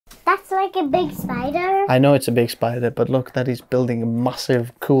That's like a big spider. I know it's a big spider, but look, Daddy's building a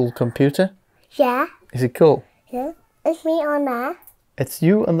massive, cool computer. Yeah. Is it cool? Yeah. It's me on there. It's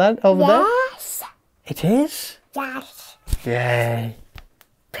you on that over there? Yes. It is? Yes. Yay.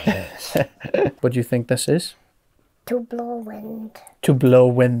 What do you think this is? To blow wind. To blow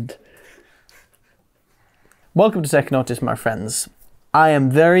wind. Welcome to TechNotice, my friends. I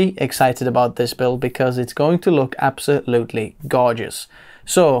am very excited about this build because it's going to look absolutely gorgeous.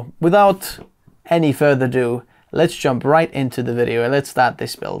 So, without any further ado, let's jump right into the video and let's start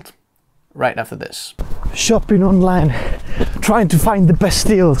this build right after this. Shopping online, trying to find the best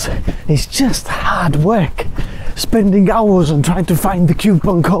deals, is just hard work. Spending hours on trying to find the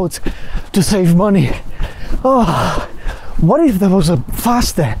coupon codes to save money. Oh, what if there was a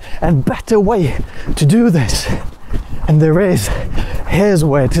faster and better way to do this? And there is. Here's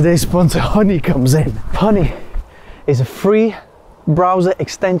where today's sponsor Honey comes in. Honey is a free browser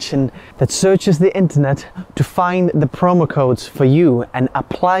extension that searches the internet to find the promo codes for you and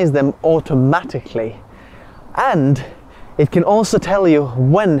applies them automatically. And it can also tell you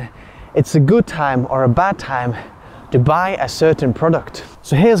when it's a good time or a bad time to buy a certain product.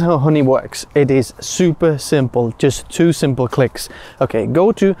 So here's how Honey works. It is super simple, just 2 simple clicks. Okay,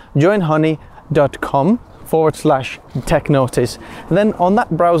 go to joinhoney.com/technotice. And then on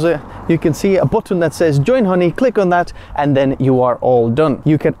that browser, you can see a button that says Join Honey, click on that, and then you are all done.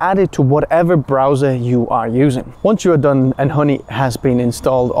 You can add it to whatever browser you are using. Once you are done and Honey has been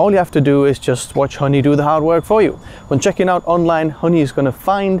installed, all you have to do is just watch Honey do the hard work for you. When checking out online, Honey is gonna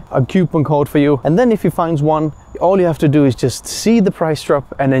find a coupon code for you, and then if he finds one, all you have to do is just see the price drop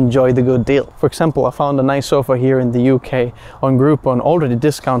and enjoy the good deal. For example, I found a nice sofa here in the UK on Groupon, already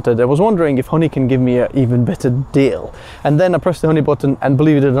discounted. I was wondering if Honey can give me an even better deal. And then I pressed the Honey button, and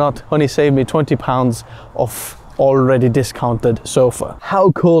believe it or not, Honey saved me £20 off already discounted sofa.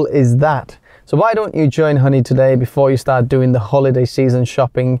 How cool is that? So why don't you join Honey today before you start doing the holiday season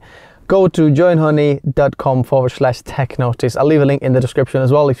shopping? Go to joinhoney.com/technotice. I'll leave a link in the description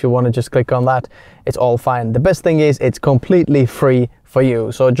as well if you want to just click on that. It's all fine. The best thing is it's completely free for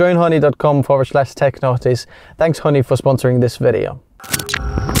you. So joinhoney.com/technotice. Thanks Honey for sponsoring this video.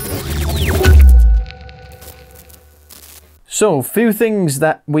 So, few things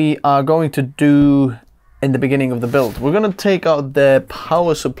that we are going to do in the beginning of the build. We're going to take out the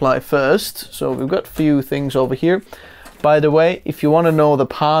power supply first. So we've got a few things over here. By the way, if you want to know the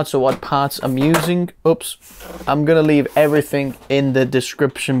parts or what parts I'm using, I'm going to leave everything in the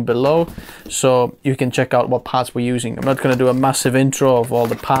description below so you can check out what parts we're using. I'm not going to do a massive intro of all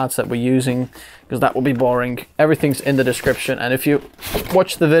the parts that we're using because that will be boring. Everything's in the description, and if you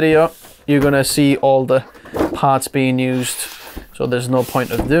watch the video, you're going to see all the parts being used, so there's no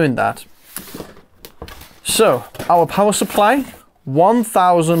point of doing that. So, our power supply,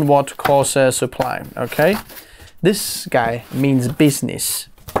 1000 watt Corsair supply, okay? This guy means business.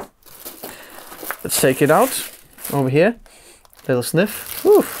 Let's take it out over here. Little sniff.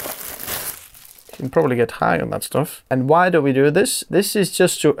 Whew. You can probably get high on that stuff. And why do we do this? This is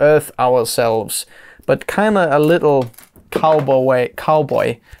just to earth ourselves, but kind of a little cowboy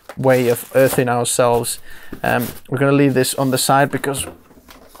way of earthing ourselves. We're going to leave this on the side because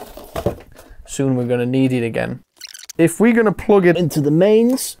soon we're going to need it again. If we're going to plug it into the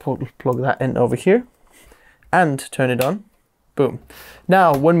mains, plug that in over here, and turn it on, boom.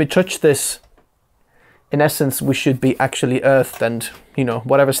 Now, when we touch this, in essence, we should be actually earthed, and, you know,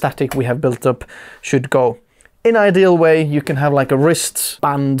 whatever static we have built up should go. In ideal way, you can have like a wrist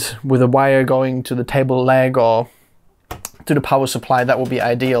band with a wire going to the table leg or to the power supply. That would be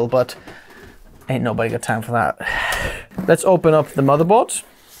ideal, but ain't nobody got time for that. Let's open up the motherboard.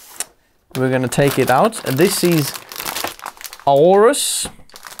 We're gonna take it out, and this is Aorus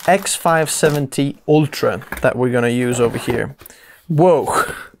X570 Ultra that we're gonna use over here. Whoa.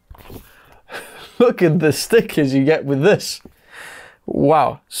 Look at the stickers you get with this.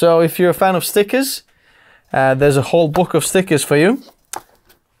 Wow. So if you're a fan of stickers, there's a whole book of stickers for you,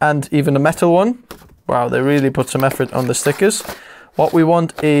 and even a metal one. Wow, they really put some effort on the stickers. What we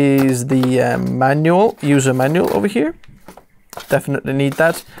want is the manual, user manual over here. Definitely need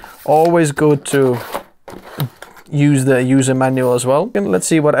that. Always good to use the user manual as well. And let's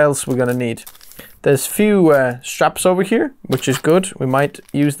see what else we're gonna need. There's few straps over here, which is good. We might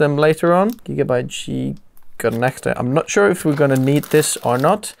use them later on. Gigabyte G connector. I'm not sure if we're gonna need this or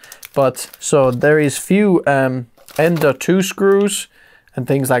not, but so there is few Ender 2 screws and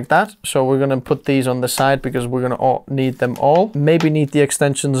things like that. So we're gonna put these on the side because we're gonna need them all. Maybe need the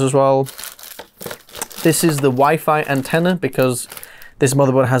extensions as well. This is the Wi-Fi antenna because This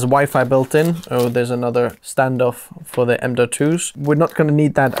motherboard has Wi-Fi built in. Oh, there's another standoff for the M.2s. We're not going to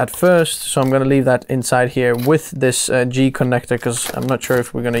need that at first, so I'm going to leave that inside here with this G connector, because I'm not sure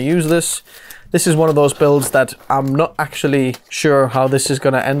if we're going to use this. This is one of those builds that I'm not actually sure how this is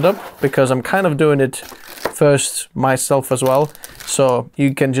going to end up, because I'm kind of doing it first myself as well. So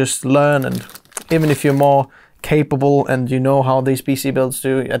you can just learn, and even if you're more capable and you know how these PC builds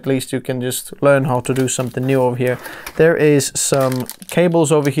do, at least you can just learn how to do something new over here. There is some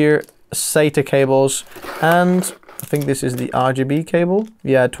cables over here, SATA cables, and I think this is the RGB cable.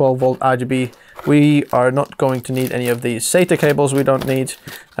 Yeah, 12 volt RGB. We are not going to need any of these. SATA cables we don't need,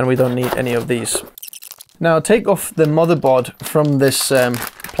 and we don't need any of these. Now take off the motherboard from this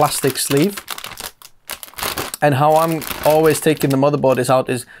plastic sleeve. And how I'm always taking the motherboard out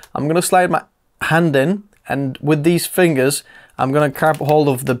is I'm going to slide my hand in, and with these fingers, I'm going to grab hold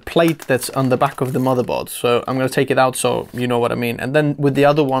of the plate that's on the back of the motherboard. So I'm going to take it out, so you know what I mean. And then with the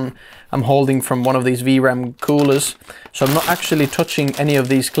other one, I'm holding from one of these VRAM coolers. So I'm not actually touching any of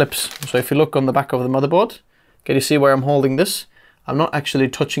these clips. So if you look on the back of the motherboard, can you see where I'm holding this? I'm not actually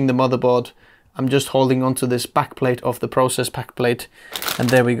touching the motherboard. I'm just holding onto this back plate of the process pack plate. And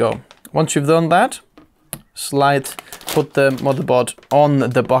there we go. Once you've done that, put the motherboard on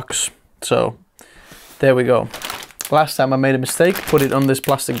the box. So there we go. Last time I made a mistake, put it on this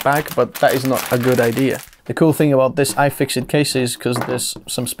plastic bag, but that is not a good idea. The cool thing about this iFixit case is because there's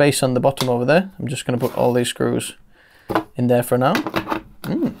some space on the bottom over there. I'm just going to put all these screws in there for now.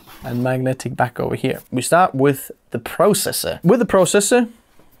 And magnetic back over here. We start with the processor. With the processor,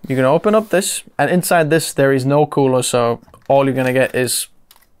 you're going to open up this, and inside this there is no cooler, so all you're going to get is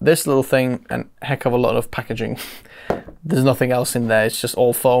this little thing and a heck of a lot of packaging. There's nothing else in there. It's just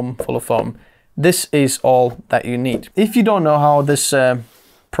all foam, full of foam. This is all that you need. If you don't know how this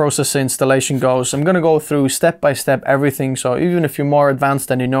processor installation goes, I'm going to go through step by step everything. So even if you're more advanced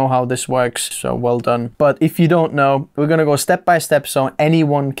and you know how this works, so well done. But if you don't know, we're going to go step by step so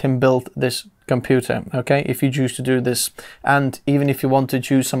anyone can build this computer, okay, if you choose to do this. And even if you want to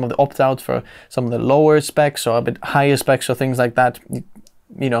choose some of the opt-out for some of the lower specs or a bit higher specs or things like that,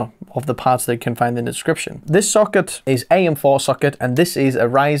 you know, of the parts that you can find in the description. This socket is AM4 socket, and this is a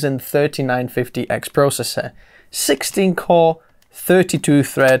Ryzen 3950X processor. 16 core, 32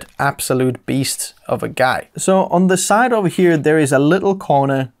 thread, absolute beast of a guy. So on the side over here, there is a little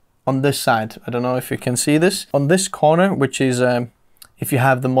corner on this side. I don't know if you can see this. On this corner, which is, if you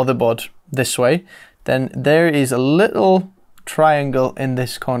have the motherboard this way, then there is a little triangle in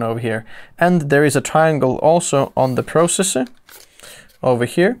this corner over here. And there is a triangle also on the processor. Over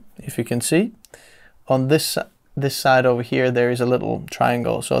here, if you can see, on this side over here, there is a little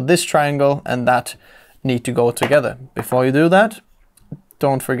triangle. So this triangle and that need to go together. Before you do that,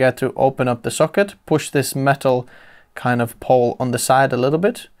 don't forget to open up the socket, push this metal kind of pole on the side a little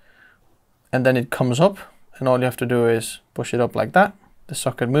bit, and then it comes up, and all you have to do is push it up like that. The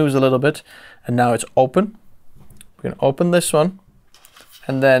socket moves a little bit, and now it's open. We're gonna open this one,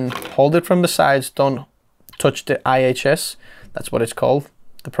 and then hold it from the sides. Don't touch the IHS. That's what it's called.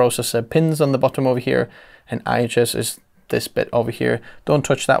 The processor pins on the bottom over here, and IHS is this bit over here. Don't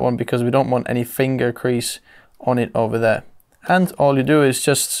touch that one because we don't want any finger crease on it over there. And all you do is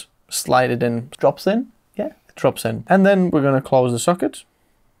just slide it in. Drops in? Yeah, it drops in. And then we're going to close the socket.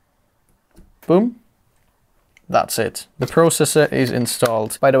 Boom. That's it. The processor is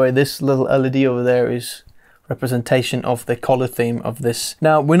installed. By the way, this little LED over there is representation of the color theme of this.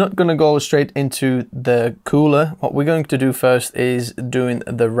 Now we're not going to go straight into the cooler. What we're going to do first is doing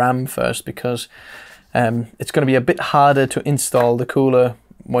the RAM first, because it's going to be a bit harder to install the cooler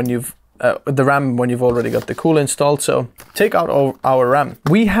when you've the RAM when you've already got the cooler installed. So take out our RAM.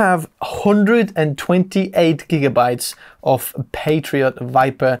 We have 128 gigabytes of Patriot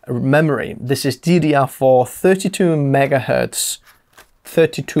Viper memory. This is DDR4 32 megahertz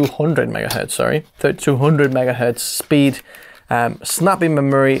 3200 megahertz, sorry, 3200 megahertz speed, snappy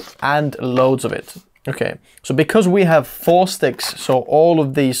memory, and loads of it. Okay, so because we have 4 sticks, so all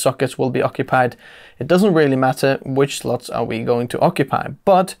of these sockets will be occupied, it doesn't really matter which slots are we going to occupy.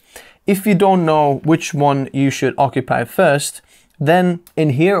 But if you don't know which one you should occupy first, then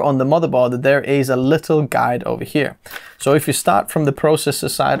in here on the motherboard, there is a little guide over here. So if you start from the processor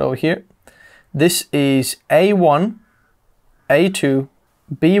side over here, this is A1, A2,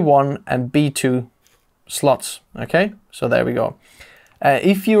 B1 and B2 slots. Okay, so there we go.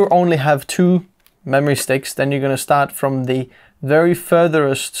 If you only have 2 memory sticks, then you're going to start from the very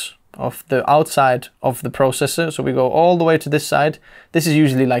furthest of the outside of the processor. So we go all the way to this side. This is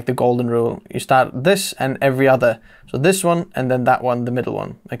usually like the golden rule. You start this and every other. So this one and then that one, the middle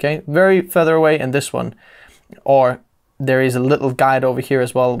one. Okay, very further away, and this one. Or there is a little guide over here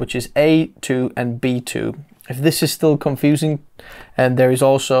as well, which is A2 and B2. If this is still confusing, and there is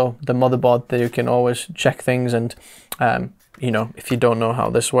also the motherboard that you can always check things and you know, if you don't know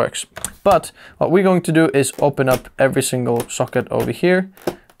how this works. But what we're going to do is open up every single socket over here.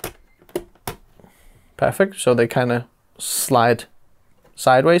 Perfect. So they kind of slide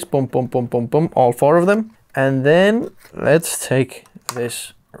sideways. Boom, boom, boom, boom, boom. All 4 of them. And then let's take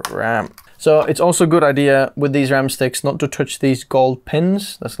this RAM. So it's also a good idea with these RAM sticks not to touch these gold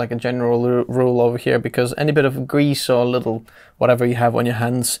pins. That's like a general rule over here, because any bit of grease or little whatever you have on your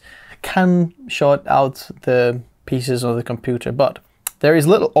hands can short out the pieces of the computer. But there is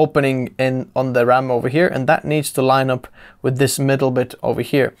little opening on the RAM over here, and that needs to line up with this middle bit over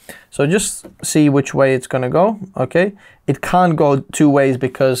here. So just see which way it's going to go. Okay, it can't go 2 ways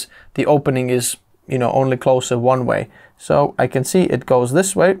because the opening is, you know, only closer one way. So I can see it goes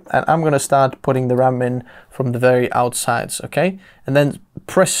this way, and I'm going to start putting the RAM in from the very outsides. Okay, and then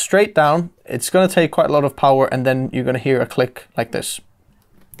press straight down. It's going to take quite a lot of power, and then you're going to hear a click like this.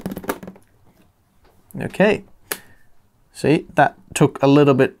 Okay. See, that took a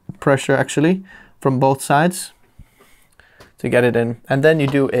little bit pressure actually from both sides to get it in. And then you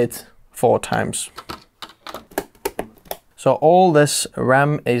do it 4 times. So all this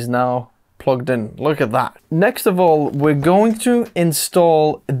RAM is now plugged in. Look at that. Next of all, we're going to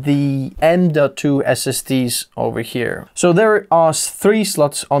install the M.2 SSDs over here. So there are 3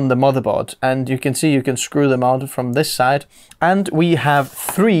 slots on the motherboard, and you can see you can screw them out from this side. And we have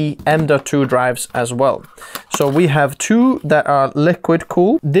 3 M.2 drives as well. So we have 2 that are liquid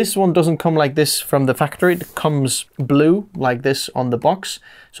cooled. This one doesn't come like this from the factory. It comes blue like this on the box.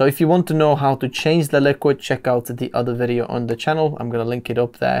 So if you want to know how to change the liquid, check out the other video on the channel. I'm going to link it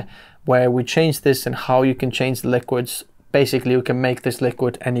up there, where we change this and how you can change the liquids. Basically, you can make this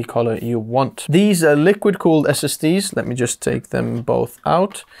liquid any color you want. These are liquid cooled SSDs. Let me just take them both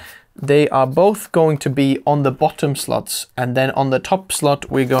out. They are both going to be on the bottom slots, and then on the top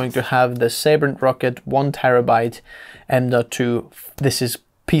slot we're going to have the Cinebench Rocket 1 terabyte M.2. This is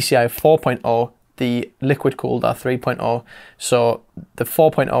PCI 4.0. The liquid cooled are 3.0. So the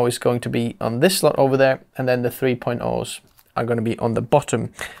 4.0 is going to be on this slot over there, and then the 3.0s are going to be on the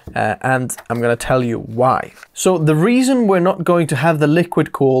bottom, and I'm going to tell you why. So the reason we're not going to have the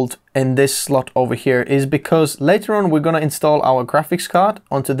liquid cooled in this slot over here is because later on we're going to install our graphics card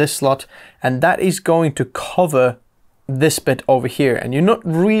onto this slot, and that is going to cover this bit over here, and you're not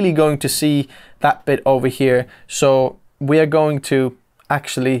really going to see that bit over here. So we are going to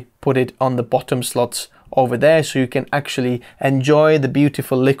actually put it on the bottom slots over there, so you can actually enjoy the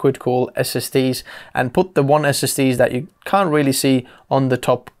beautiful liquid cooled SSDs, and put the 1 SSDs that you can't really see on the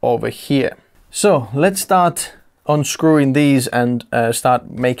top over here. So let's start unscrewing these and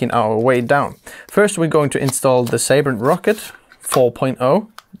start making our way down. First, we're going to install the Cinebench Rocket 4.0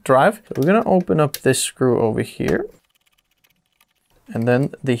 drive. So we're going to open up this screw over here, and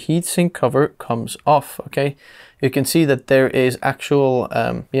then the heatsink cover comes off. Okay, you can see that there is actual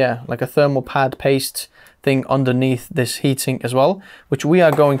like a thermal pad paste thing underneath this heatsink as well, which we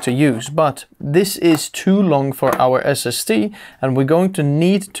are going to use. But this is too long for our SSD, and we're going to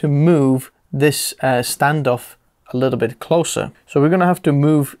need to move this standoff a little bit closer. So we're going to have to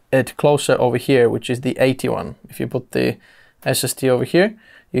move it closer over here, which is the 81. If you put the SSD over here,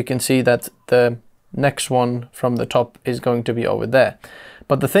 you can see that the next one from the top is going to be over there.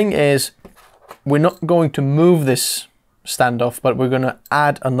 But the thing is, we're not going to move this standoff, but we're going to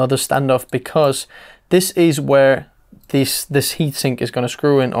add another standoff, because this is where this heatsink is going to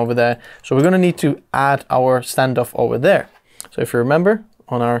screw in over there. So we're going to need to add our standoff over there. So if you remember,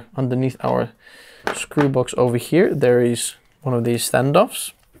 on our underneath our screw box over here, there is one of these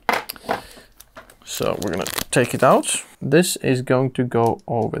standoffs. So we're going to take it out. This is going to go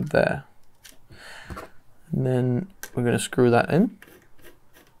over there. And then we're going to screw that in.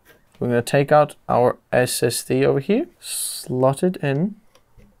 We're going to take out our SSD over here, slot it in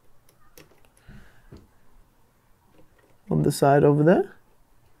on the side over there,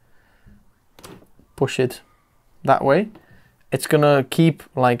 push it that way. It's going to keep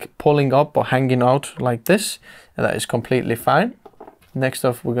like pulling up or hanging out like this, and that is completely fine. Next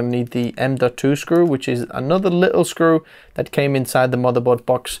off, we're going to need the M.2 screw, which is another little screw that came inside the motherboard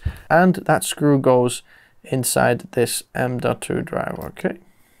box, and that screw goes inside this M.2 drive. Okay,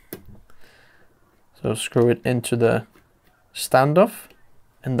 so screw it into the standoff,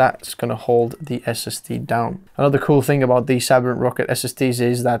 and that's going to hold the SSD down. Another cool thing about these Cinebench Rocket SSDs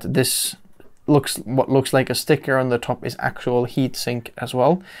is that this what looks like a sticker on the top is actual heat sink as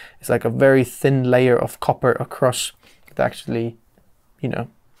well. It's like a very thin layer of copper across that actually, you know,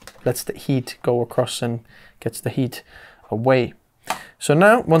 lets the heat go across and gets the heat away. So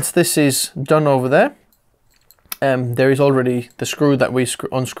now, once this is done over there, there is already the screw that we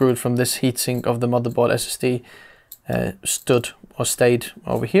unscrewed from this heatsink of the motherboard SSD stayed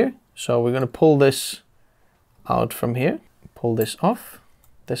over here. So we're going to pull this out from here, pull this off,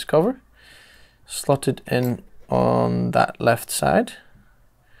 this cover, slot it in on that left side.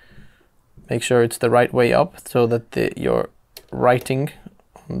 Make sure it's the right way up so that your writing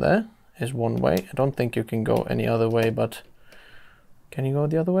on there is one way. I don't think you can go any other way, but can you go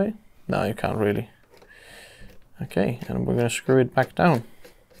the other way? No, you can't really. Okay, and we're going to screw it back down.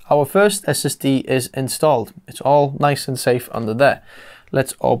 Our first SSD is installed. It's all nice and safe under there.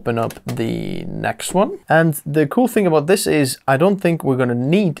 Let's open up the next one. And the cool thing about this is I don't think we're going to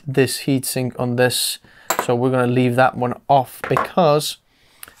need this heatsink on this. So we're going to leave that one off because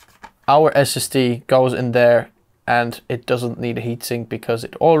our SSD goes in there and it doesn't need a heatsink because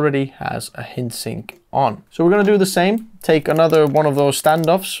it already has a heatsink on. So we're going to do the same. Take another one of those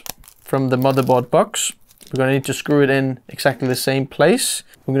standoffs from the motherboard box. We're going to need to screw it in exactly the same place.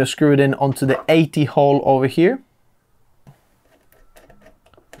 We're going to screw it in onto the 80 hole over here.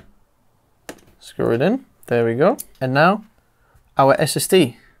 Screw it in. There we go. And now our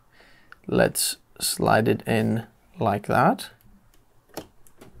SSD. Let's slide it in like that.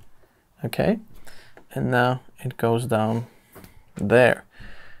 Okay. And now it goes down there.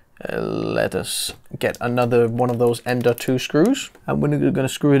 Let us get another one of those M.2 screws. And we're going to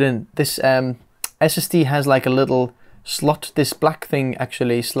screw it in. This SSD has like a little slot. This black thing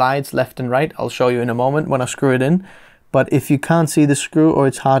actually slides left and right. I'll show you in a moment when I screw it in. But if you can't see the screw or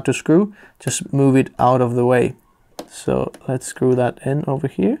it's hard to screw, just move it out of the way. So let's screw that in over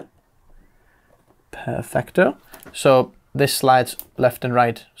here. Perfecto. So this slides left and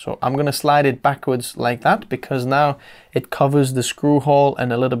right. So I'm going to slide it backwards like that because now it covers the screw hole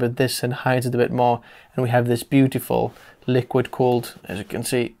and a little bit this and hides it a bit more. And we have this beautiful liquid cooled, as you can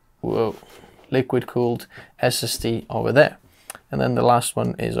see, whoa, liquid cooled SSD over there. And then the last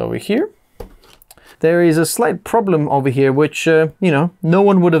one is over here. There is a slight problem over here, which, you know, no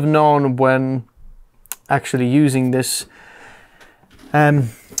one would have known when actually using this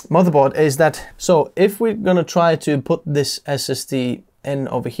motherboard is that, so if we're going to try to put this SSD in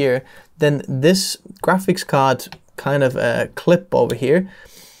over here, then this graphics card kind of clip over here,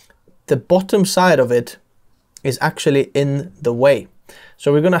 the bottom side of it is actually in the way.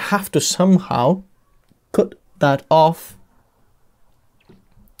 So we're going to have to somehow cut that off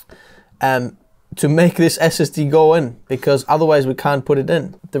to make this SSD go in, because otherwise we can't put it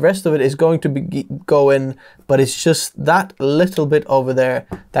in. The rest of it is going to go in, but it's just that little bit over there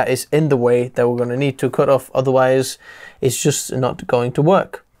that is in the way that we're going to need to cut off, otherwise it's just not going to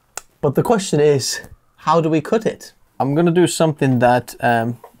work. But the question is, how do we cut it? I'm going to do something that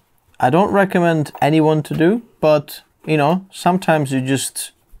I don't recommend anyone to do, but you know, sometimes you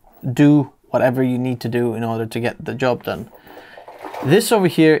just do whatever you need to do in order to get the job done. This over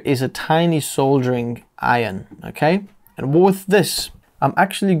here is a tiny soldering iron, okay? And with this, I'm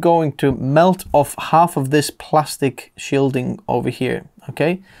actually going to melt off half of this plastic shielding over here,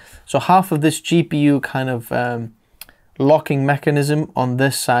 okay? So half of this GPU kind of locking mechanism on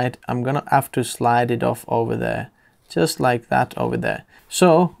this side, I'm gonna have to slide it off over there, just like that over there.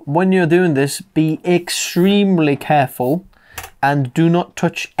 So when you're doing this, be extremely careful and do not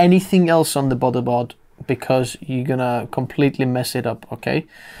touch anything else on the motherboard, because you're gonna completely mess it up, okay?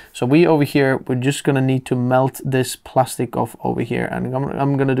 So we're just gonna need to melt this plastic off over here, and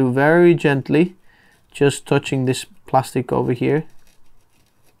I'm gonna do very gently, just touching this plastic over here.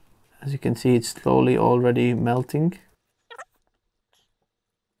 As you can see, it's slowly already melting.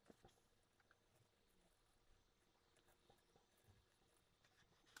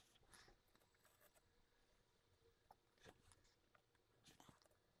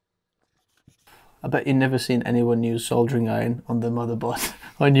 I bet you've never seen anyone use soldering iron on the motherboard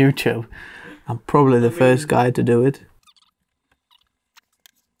on YouTube. I'm probably the first guy to do it.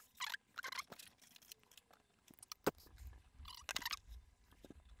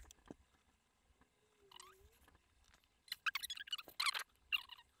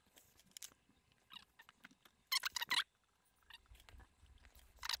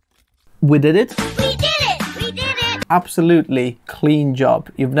 We did it. We did it. We did it. Absolutely clean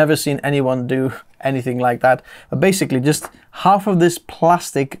job. You've never seen anyone do anything like that. But basically just half of this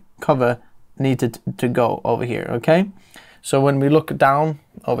plastic cover needed to go over here, okay? So when we look down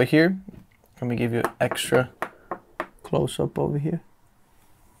over here, let me give you extra close up over here.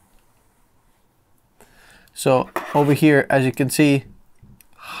 So over here, as you can see,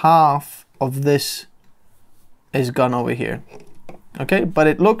 half of this is gone over here. okay? But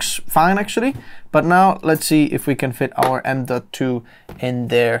it looks fine actually. But now let's see if we can fit our M.2 in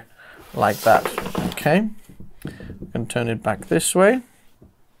there like that, okay? We can turn it back this way.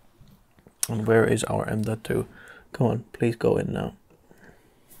 And where is our M.2? Come on, please go in now.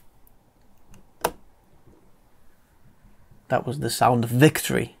 That was the sound of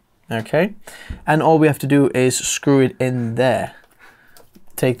victory, okay? And all we have to do is screw it in there.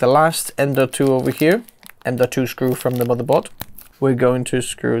 Take the last M.2 over here, M.2 screw from the motherboard. We're going to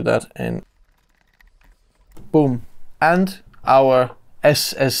screw that in. Boom. And our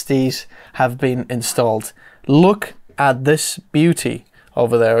SSDs have been installed. Look at this beauty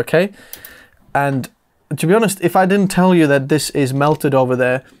over there, okay? And to be honest, if I didn't tell you that this is melted over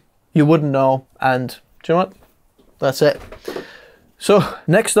there, you wouldn't know. And do you know what? That's it. So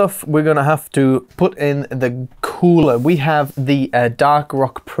next off, we're gonna have to put in the cooler. We have the Dark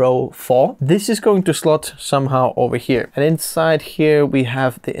Rock Pro 4. This is going to slot somehow over here. And inside here, we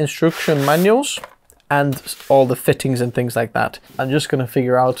have the instruction manuals and all the fittings and things like that. I'm just gonna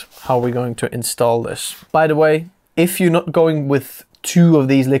figure out how we're going to install this. By the way, if you're not going with 2 of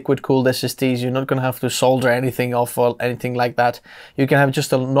these liquid cooled SSDs, you're not going to have to solder anything off or anything like that. You can have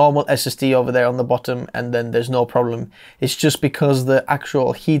just a normal SSD over there on the bottom and then there's no problem. It's just because the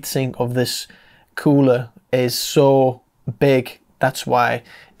actual heatsink of this cooler is so big, that's why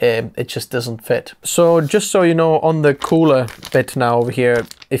it just doesn't fit. So just so you know, on the cooler bit now over here,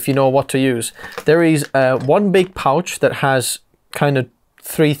 if you know what to use, there is one big pouch that has kind of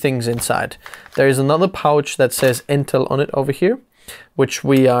 3 things inside. There is another pouch that says Intel on it over here, which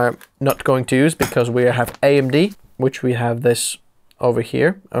we are not going to use because we have AMD, which we have this over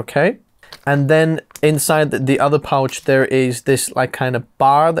here, okay? And then inside the other pouch, there is this like kind of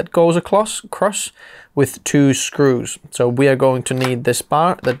bar that goes across with 2 screws. So we are going to need this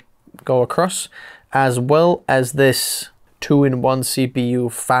bar that go across, as well as this 2-in-1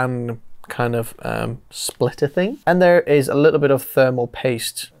 CPU fan kind of splitter thing. And there is a little bit of thermal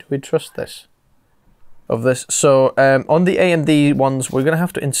paste. Do we trust this? Of this. So on the AMD ones, we're gonna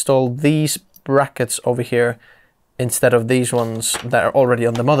have to install these brackets over here instead of these ones that are already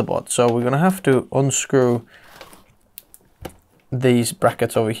on the motherboard. So we're gonna have to unscrew these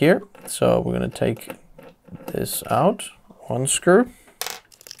brackets over here. So we're gonna take this out, unscrew.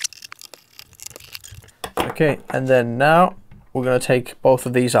 Okay, and then now we're gonna take both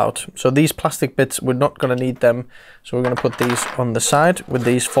of these out. So these plastic bits, we're not gonna need them. So we're gonna put these on the side with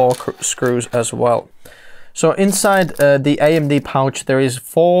these 4 screws as well. So inside the AMD pouch, there is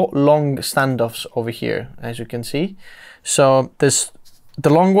 4 long standoffs over here, as you can see. So there's the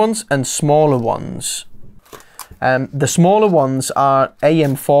long ones and smaller ones. The smaller ones are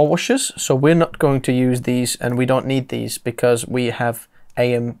AM4 washers, so we're not going to use these and we don't need these because we have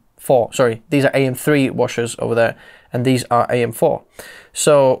AM4. Sorry, these are AM3 washers over there and these are AM4.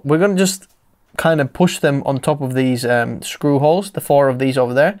 So we're going to just kind of push them on top of these screw holes, the 4 of these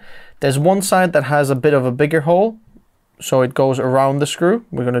over there. There's one side that has a bit of a bigger hole, so it goes around the screw.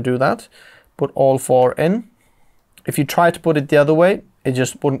 We're going to do that. Put all 4 in. If you try to put it the other way, it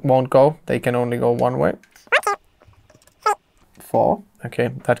just won't go. They can only go one way. 4. Okay,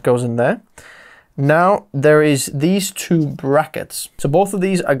 that goes in there. Now there is these 2 brackets. So both of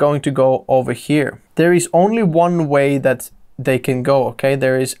these are going to go over here. There is only one way that they can go, okay?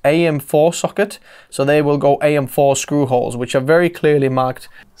 There is AM4 socket, so they will go AM4 screw holes, which are very clearly marked.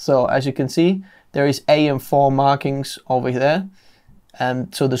 So as you can see, there is AM4 markings over there,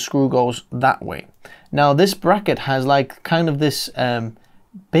 and so the screw goes that way. Now this bracket has like kind of this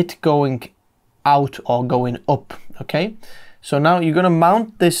bit going out or going up, okay? So now you're gonna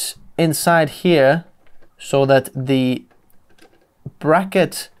mount this inside here so that the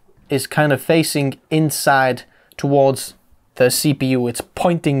bracket is kind of facing inside towards the CPU. It's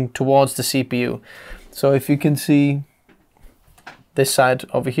pointing towards the CPU. So if you can see this side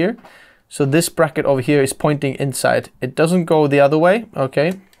over here, so this bracket over here is pointing inside. It doesn't go the other way,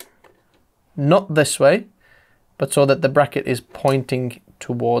 okay? Not this way, but so that the bracket is pointing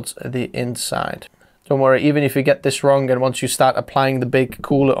towards the inside. Don't worry, even if you get this wrong and once you start applying the big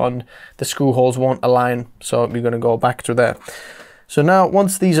cooler on, the screw holes won't align, so you're gonna go back to there. So now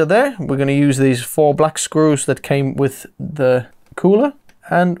once these are there, we're going to use these 4 black screws that came with the cooler,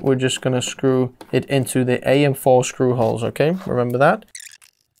 and we're just going to screw it into the AM4 screw holes, okay? Remember that.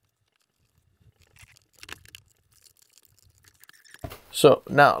 So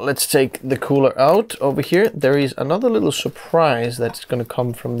now let's take the cooler out over here. There is another little surprise that's going to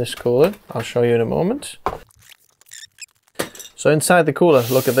come from this cooler. I'll show you in a moment. So inside the cooler,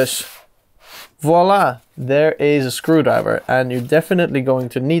 look at this. voila, there is a screwdriver, and you're definitely going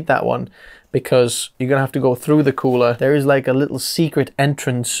to need that one because you're gonna have to go through the cooler. There is like a little secret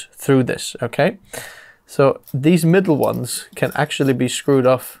entrance through this, okay? So these middle ones can actually be screwed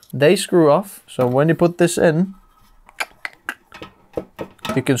off. They screw off, so when you put this in,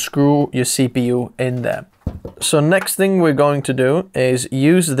 you can screw your CPU in there. So next thing we're going to do is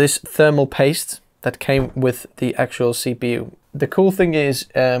use this thermal paste that came with the actual CPU. The cool thing is,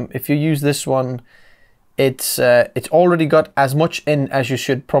 if you use this one, it's already got as much in as you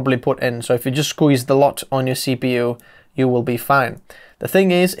should probably put in. So if you just squeeze the lot on your CPU, you will be fine. The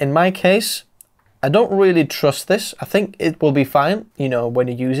thing is, in my case, I don't really trust this. I think it will be fine. You know, when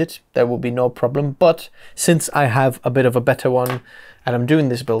you use it, there will be no problem. But since I have a bit of a better one and I'm doing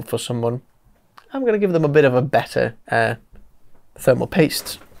this build for someone, I'm gonna give them a bit of a better thermal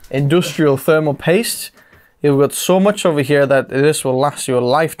paste. Industrial thermal paste. You've got so much over here that this will last you a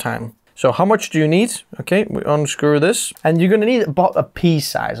lifetime. So how much do you need? Okay, we unscrew this. And you're gonna need about a pea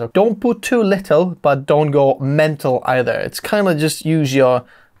size. Don't put too little, but don't go mental either. It's kind of just use your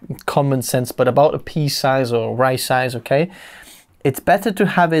common sense, but about a pea size or rice size, okay? It's better to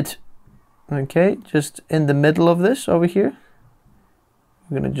have it, okay, just in the middle of this over here.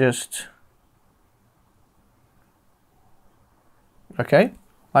 I'm gonna just, okay,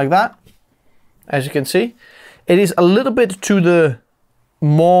 like that. As you can see, it is a little bit to the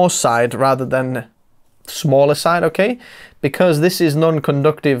more side rather than smaller side, okay? Because this is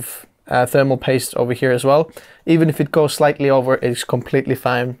non-conductive thermal paste over here as well. Even if it goes slightly over, it's completely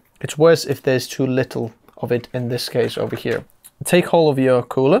fine. It's worse if there's too little of it in this case over here. Take hold of your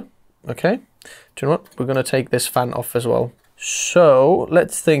cooler, okay? Do you know what? We're gonna take this fan off as well. So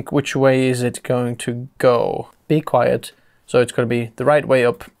let's think, which way is it going to go? Be quiet. So it's gonna be the right way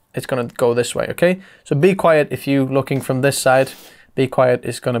up. It's gonna go this way, okay? So be quiet if you're looking from this side. Be quiet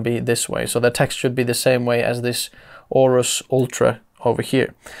is gonna be this way. So the text should be the same way as this Aorus Ultra over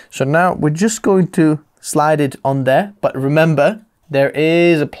here. So now we're just going to slide it on there, but remember, there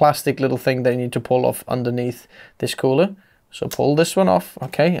is a plastic little thing that you need to pull off underneath this cooler. So pull this one off,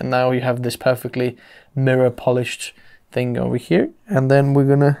 okay? And now you have this perfectly mirror polished thing over here. And then we're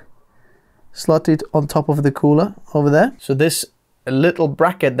gonna slot it on top of the cooler over there. So this little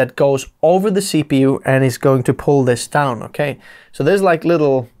bracket that goes over the CPU and is going to pull this down, okay? So there's like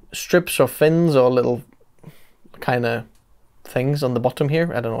little strips or fins or little kind of things on the bottom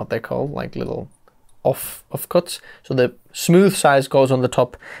here. I don't know what they're called, like little offcuts. So the smooth side goes on the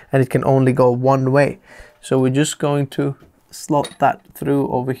top and it can only go one way. So we're just going to slot that through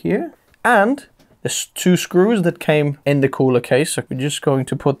over here. And there's two screws that came in the cooler case. So we're just going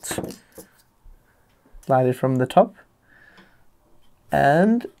to slide it from the top.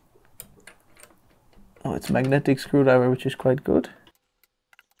 And oh, it's a magnetic screwdriver, which is quite good.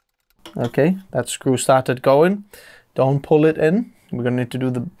 Okay, that screw started going. Don't pull it in. We're gonna need to do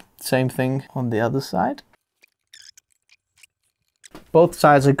the same thing on the other side. Both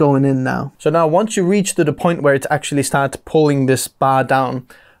sides are going in now. So now once you reach to the point where it actually starts pulling this bar down,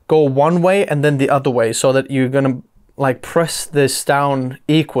 go one way and then the other way, so that you're gonna like press this down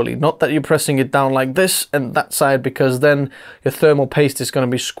equally. Not that you're pressing it down like this and that side, because then your thermal paste is going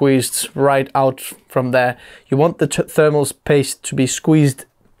to be squeezed right out from there. You want the thermal paste to be squeezed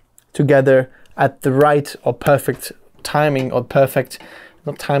together at the right or perfect timing, or perfect,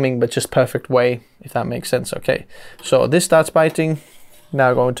 not timing, but just perfect way, if that makes sense. Okay, so this starts biting.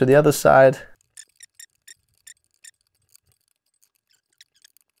 Now going to the other side.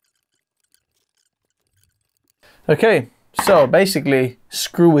 Okay, so basically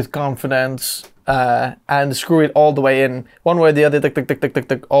screw with confidence and screw it all the way in. One way or the other, tick, tick, tick, tick, tick,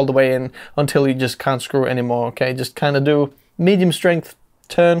 tick, all the way in until you just can't screw anymore, okay? Just kind of do medium strength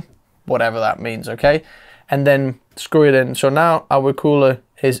turn, whatever that means, okay? And then screw it in. So now our cooler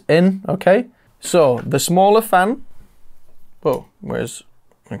is in, okay? So the smaller fan, oh, where's,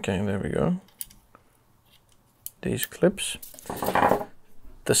 okay, there we go. These clips.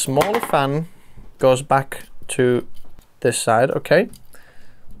 The smaller fan goes back to this side, okay?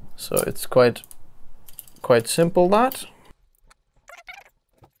 So it's quite simple, that.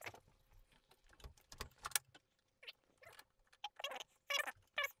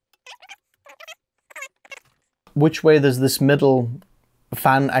 Which way does this middle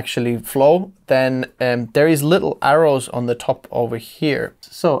fan actually flow? Then there is little arrows on the top over here.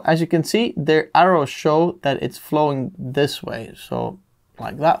 So as you can see, the arrows show that it's flowing this way. So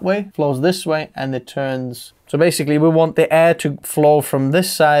like that way, flows this way, and it turns. So basically we want the air to flow from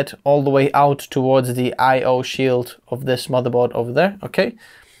this side all the way out towards the IO shield of this motherboard over there, okay?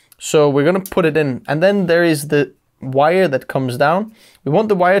 So we're gonna put it in, and then there is the wire that comes down. We want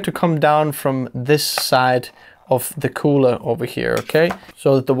the wire to come down from this side of the cooler over here, okay?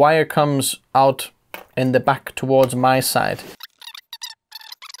 So that the wire comes out in the back towards my side.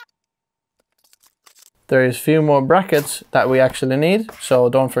 There is a few more brackets that we actually need, so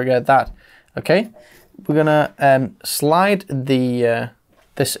don't forget that, okay? We're gonna slide the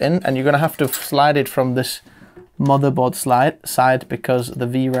this in, and you're gonna have to slide it from this motherboard side because the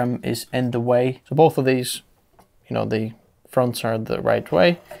VRAM is in the way. So both of these, you know, the fronts are the right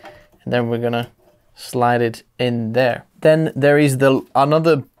way, and then we're gonna slide it in there. Then there is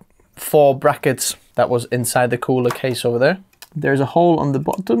another 4 brackets that was inside the cooler case over there. There's a hole on the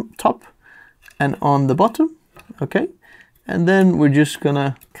bottom, top, and on the bottom, okay? And then we're just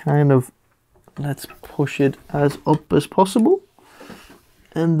gonna kind of, let's push it as up as possible,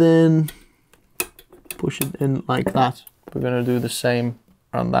 and then push it in like that. We're gonna do the same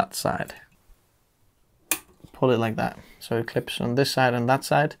on that side. Pull it like that, so it clips on this side and that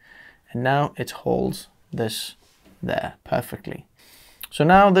side, and now it holds this there perfectly. So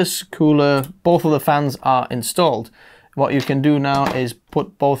now this cooler, both of the fans are installed. What you can do now is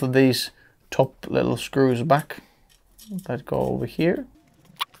put both of these top little screws back that go over here.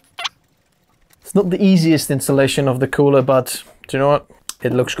 It's not the easiest installation of the cooler, but do you know what?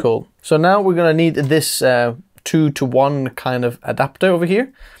 It looks cool. So now we're gonna need this 2-to-1 kind of adapter over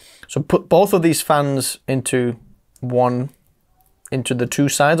here. So put both of these fans into the 2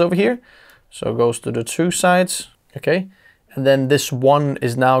 sides over here. So it goes to the 2 sides, okay? And then this one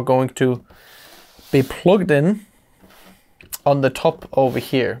is now going to be plugged in on the top over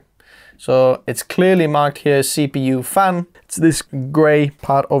here. So it's clearly marked here, CPU fan. It's this gray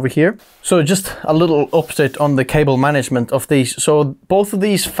part over here. So just a little update on the cable management of these. So both of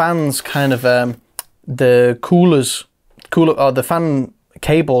these fans kind of, the the fan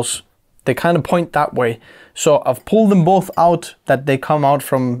cables, they kind of point that way. So I've pulled them both out, that they come out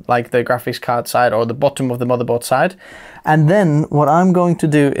from like the graphics card side or the bottom of the motherboard side. And then what I'm going to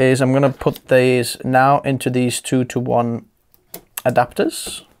do is I'm going to put these now into these 2-to-1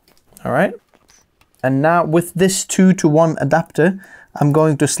 adapters. All right. And now with this 2-to-1 adapter, I'm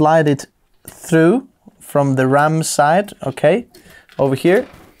going to slide it through from the RAM side, okay, over here.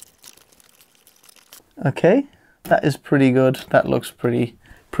 Okay, that is pretty good. That looks pretty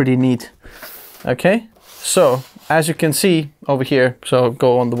neat. Okay, so as you can see over here, so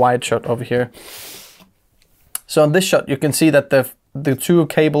go on the wide shot over here. So on this shot, you can see that the 2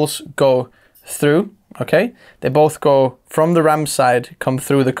 cables go through, okay? They both go from the RAM side, come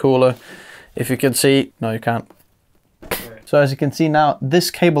through the cooler. If you can see, no, you can't. So as you can see now, this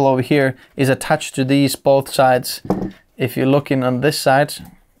cable over here is attached to these both sides. If you're looking on this side,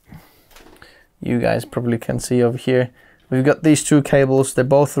 you guys probably can see over here, we've got these 2 cables. They're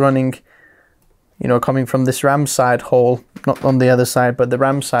both running, you know, coming from this RAM side hole, not on the other side, but the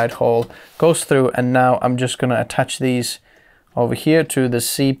RAM side hole goes through. And now I'm just gonna attach these over here to the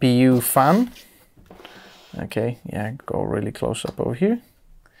CPU fan. Okay, yeah, go really close up over here.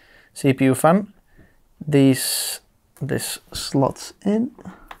 CPU fan. This slots in.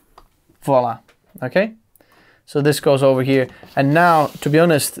 Voila. Okay. So this goes over here. And now, to be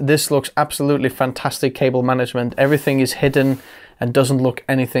honest, this looks absolutely fantastic cable management. Everything is hidden and doesn't look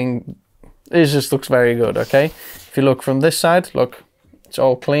anything. It just looks very good, okay? If you look from this side, look, it's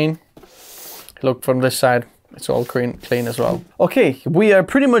all clean. Look from this side, it's all clean as well. Okay, we are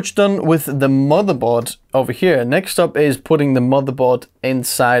pretty much done with the motherboard over here. Next up is putting the motherboard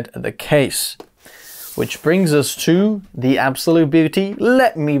inside the case, which brings us to the absolute beauty.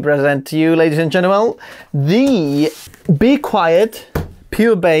 Let me present to you, ladies and gentlemen, the Be Quiet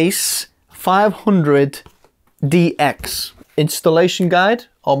Pure Base 500 DX installation guide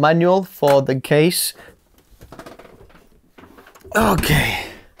or manual for the case. Okay,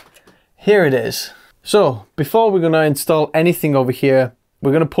 here it is. So before we're gonna install anything over here,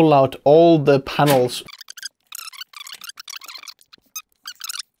 we're gonna pull out all the panels.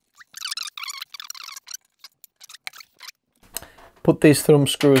 Put these thumb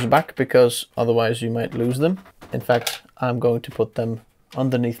screws back because otherwise you might lose them. In fact, I'm going to put them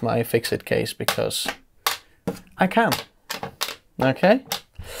underneath my iFixit case because I can. Okay.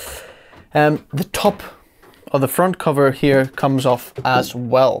 The top or the front cover here comes off as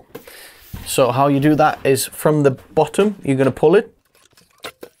well. So how you do that is from the bottom, you're going to pull it.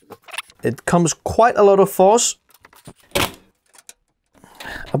 It comes quite a lot of force.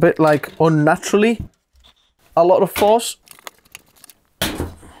 A bit like unnaturally a lot of force.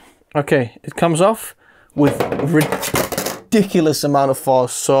 Okay, it comes off with ridiculous amount of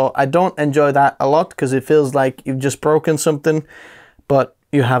force. So I don't enjoy that a lot because it feels like you've just broken something, but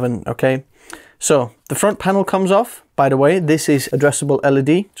you haven't, okay? So the front panel comes off. By the way, this is addressable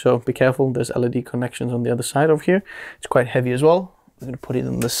LED, so be careful. There's LED connections on the other side over here. It's quite heavy as well. We're going to put it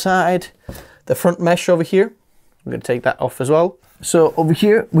on the side. The front mesh over here, we're going to take that off as well. So over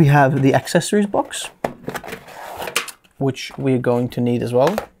here we have the accessories box, which we're going to need as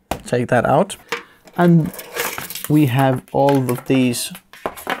well. Take that out. And we have all of these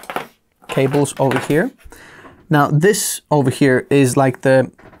cables over here. Now this over here is like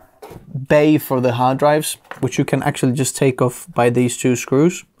the bay for the hard drives, which you can actually just take off by these two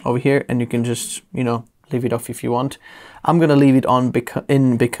screws over here, and you can just, you know, leave it off if you want. I'm gonna leave it on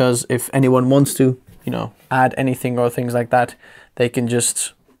because if anyone wants to, you know, add anything or things like that, they can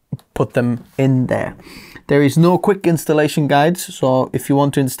just put them in there. There is no quick installation guides, so if you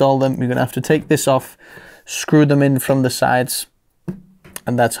want to install them, you're gonna have to take this off, screw them in from the sides,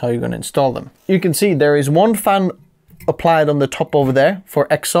 and that's how you're gonna install them. You can see there is one fan applied on the top over there for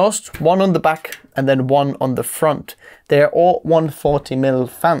exhaust, one on the back, and then one on the front. They're all 140mm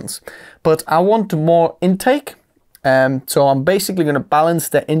fans, but I want more intake, so I'm basically going to balance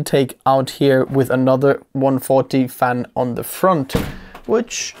the intake out here with another 140 fan on the front,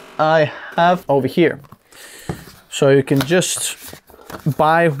 which I have over here. So you can just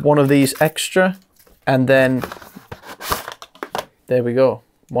buy one of these extra, and then there we go,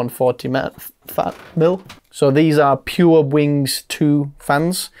 140mm. So these are Pure Wings 2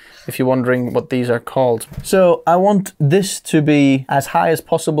 fans, if you're wondering what these are called. So I want this to be as high as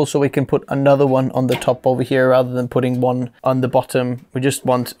possible so we can put another one on the top over here rather than putting one on the bottom. We just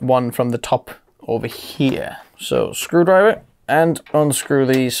want one from the top over here. So screwdriver and unscrew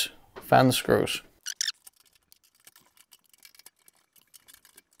these fan screws.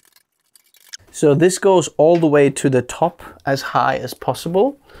 So this goes all the way to the top as high as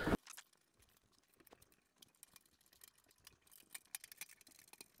possible.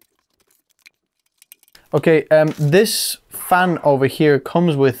 Okay, this fan over here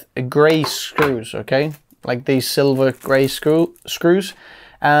comes with gray screws, okay? Like these silver gray screws.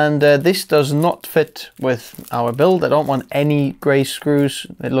 And this does not fit with our build. I don't want any gray screws.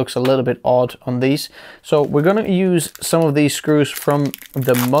 It looks a little bit odd on these. So we're gonna use some of these screws from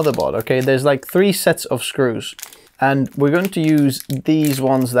the motherboard, okay? There's like 3 sets of screws. And we're going to use these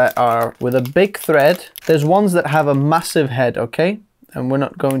ones that are with a big thread. There's ones that have a massive head, okay? And we're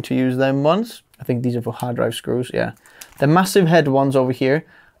not going to use them ones. I think these are for hard drive screws, yeah. The massive head ones over here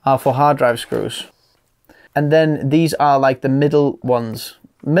are for hard drive screws. And then these are like the middle ones.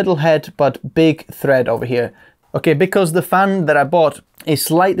 Middle head, but big thread over here. Okay, because the fan that I bought is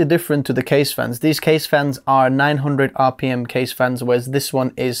slightly different to the case fans. These case fans are 900 RPM case fans, whereas this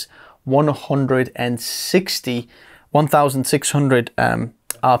one is 1600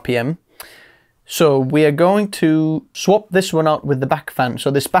 RPM. So we are going to swap this one out with the back fan. So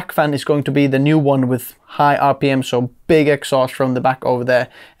this back fan is going to be the new one with high RPM, so big exhaust from the back over there.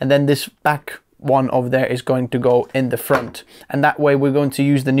 And then this back one over there is going to go in the front. And that way we're going to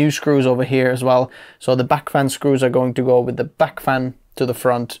use the new screws over here as well. So the back fan screws are going to go with the back fan to the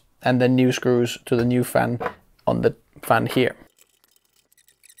front, and then new screws to the new fan on the fan here.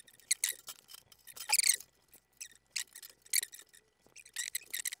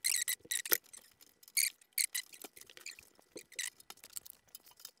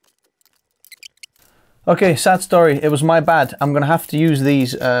 Okay, sad story, it was my bad. I'm gonna have to use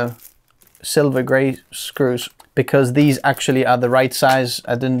these silver gray screws because these actually are the right size.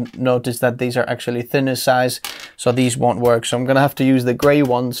 I didn't notice that these are actually thinner size, so these won't work. So I'm gonna have to use the gray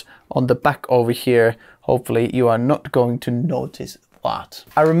ones on the back over here. Hopefully you are not going to notice that.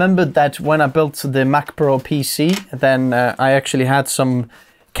 I remembered that when I built the Mac Pro PC, then I actually had some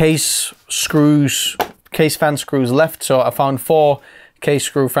case fan screws left, so I found 4 case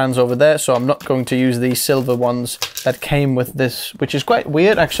screw fans over there, so I'm not going to use these silver ones that came with this, which is quite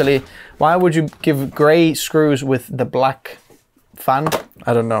weird actually. Why would you give gray screws with the black fan?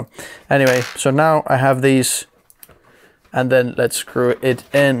 I don't know. Anyway, so now I have these, and then let's screw it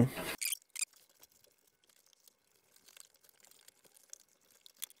in.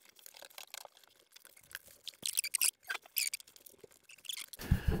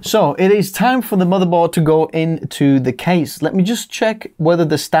 So it is time for the motherboard to go into the case. Let me just check whether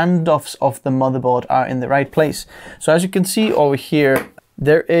the standoffs of the motherboard are in the right place. So as you can see over here,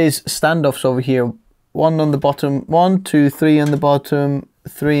 there is standoffs over here. 1 on the bottom, 1, 2, 3 on the bottom,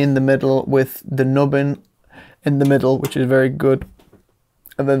 3 in the middle with the nubbin in the middle, which is very good.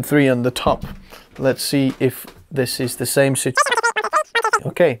 And then 3 on the top. Let's see if this is the same situation.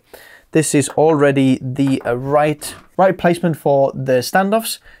 Okay. This is already the right placement for the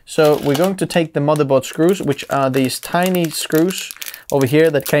standoffs. So we're going to take the motherboard screws, which are these tiny screws. over here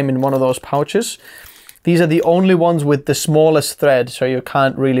that came in one of those pouches. These are the only ones with the smallest thread, so you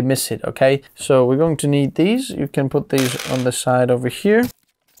can't really miss it, okay? So we're going to need these. You can put these on the side over here.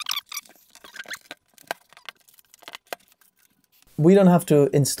 We don't have to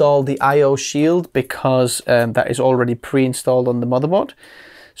install the I/O shield because that is already pre-installed on the motherboard.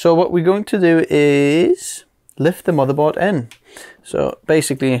 So what we're going to do is lift the motherboard in. So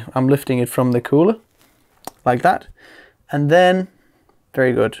basically I'm lifting it from the cooler like that, and then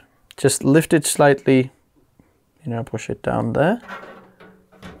very good, just lift it slightly, you know, push it down there,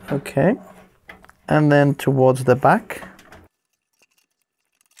 okay, and then towards the back.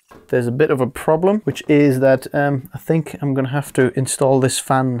 There's a bit of a problem, which is that I think I'm gonna have to install this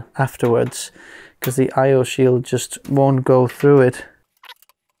fan afterwards because the I/O shield just won't go through it.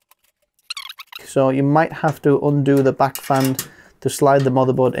 So you might have to undo the back fan to slide the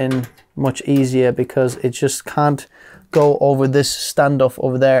motherboard in much easier, because it just can't go over this standoff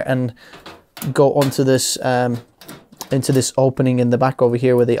over there and go onto this into this opening in the back over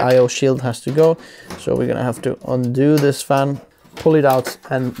here where the I/O shield has to go. So we're gonna have to undo this fan, pull it out,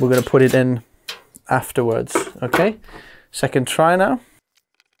 and we're gonna put it in afterwards. Okay, second try now.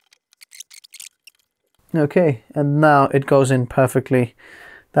 Okay, and now it goes in perfectly.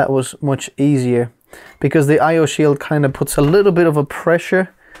 That was much easier because the I/O shield kind of puts a little bit of a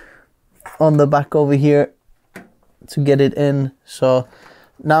pressure on the back over here to get it in. So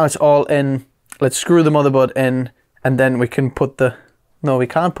now it's all in. Let's screw the motherboard in, and then we can put the, no, we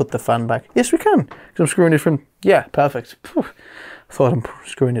can't put the fan back. Yes, we can, because I'm screwing it from, yeah, perfect. Whew. I thought I'm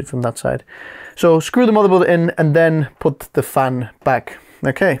screwing it from that side. So screw the motherboard in and then put the fan back.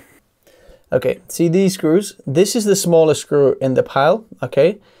 Okay. Okay, see these screws? This is the smallest screw in the pile,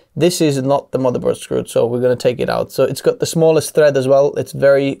 okay? This is not the motherboard screw, so we're gonna take it out. So it's got the smallest thread as well. It's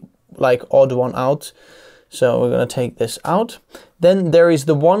very, like, odd one out. So we're gonna take this out. Then there is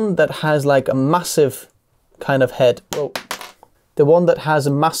the one that has like a massive kind of head. Oh, the one that has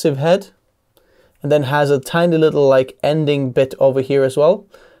a massive head and then has a tiny little like ending bit over here as well,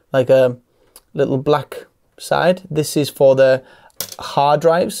 like a little black side. This is for the hard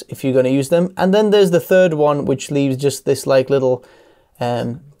drives if you're going to use them. And then there's the third one, which leaves just this like little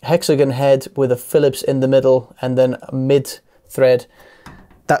hexagon head with a Phillips in the middle and then a mid thread.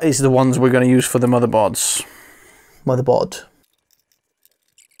 That is the ones we're going to use for the motherboards. Motherboard.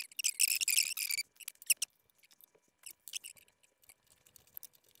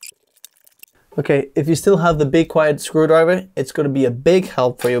 Okay, if you still have the big quiet screwdriver, it's going to be a big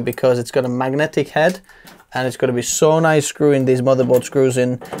help for you because it's got a magnetic head and it's going to be so nice screwing these motherboard screws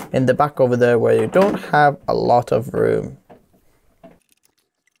in the back over there where you don't have a lot of room.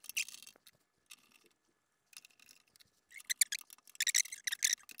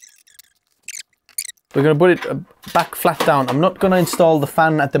 We're going to put it back flat down. I'm not going to install the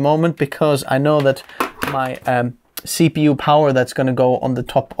fan at the moment because I know that my CPU power that's going to go on the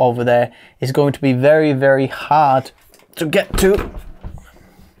top over there is going to be very, very hard to get to.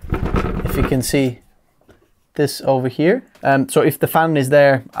 If you can see this over here. So if the fan is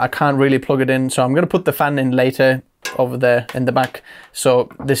there, I can't really plug it in. So I'm going to put the fan in later over there in the back. So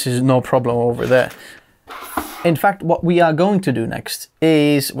this is no problem over there. In fact, what we are going to do next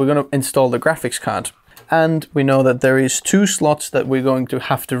is we're going to install the graphics card. And we know that there is 2 slots that we're going to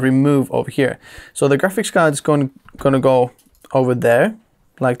have to remove over here. So the graphics card is going to go over there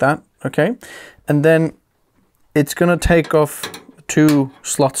like that, okay? And then it's going to take off 2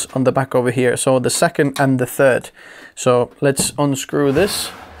 slots on the back over here. So the second and the third. So let's unscrew this.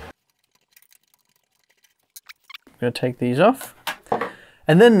 I'm going to take these off.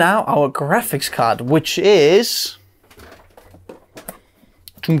 And then now our graphics card, which is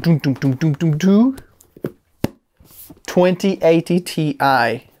 2080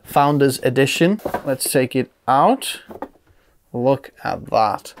 Ti Founders Edition. Let's take it out. Look at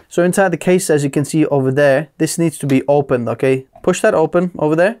that. So inside the case, as you can see over there, this needs to be opened, okay? Push that open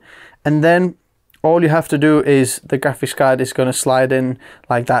over there, and then all you have to do is the graphics card is going to slide in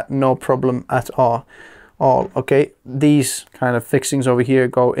like that, no problem at all. Okay, these kind of fixings over here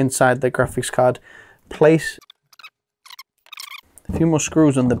go inside the graphics card. Place a few more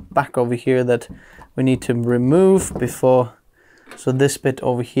screws on the back over here that we need to remove before. So this bit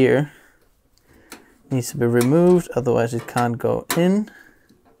over here needs to be removed, otherwise it can't go in.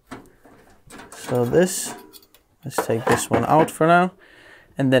 So this, let's take this one out for now,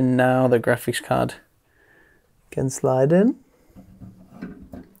 and then now the graphics card can slide in.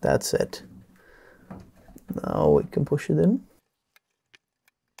 That's it. Now we can push it in.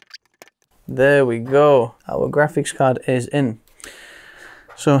 There we go. Our graphics card is in.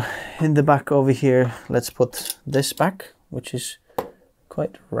 So in the back over here, let's put this back, which is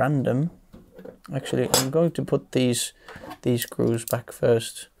quite random. Actually, I'm going to put these screws back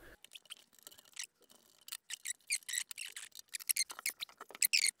first.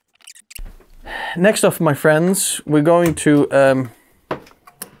 Next off, my friends, we're going to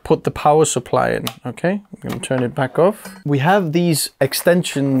put the power supply in. Okay, I'm going to turn it back off. We have these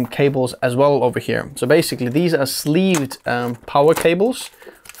extension cables as well over here. So basically, these are sleeved power cables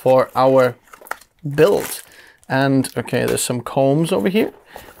for our build. And okay, there's some combs over here.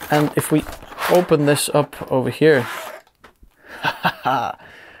 And if we open this up over here,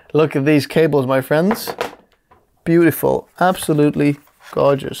 look at these cables, my friends. Beautiful, absolutely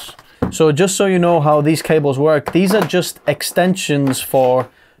gorgeous. So just so you know how these cables work, these are just extensions for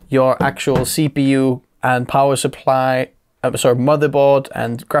your actual CPU and power supply, motherboard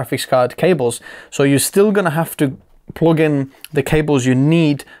and graphics card cables. So you're still gonna have to plug in the cables you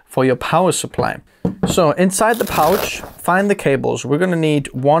need for your power supply. So inside the pouch, find the cables. We're gonna need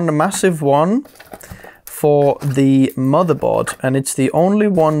one massive one for the motherboard, and it's the only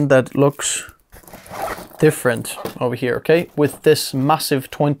one that looks different over here, okay, with this massive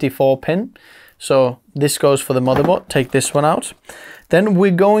 24 pin. So this goes for the motherboard. Take this one out. Then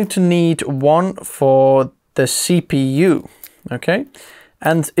we're going to need one for the CPU, okay?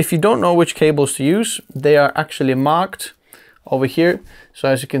 And if you don't know which cables to use, they are actually marked over here. So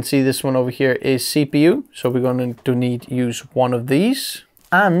as you can see, this one over here is CPU. So we're going to use one of these.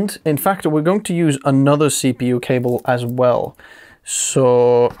 And in fact, we're going to use another CPU cable as well.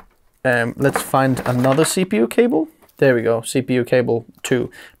 So let's find another CPU cable. There we go, CPU cable 2.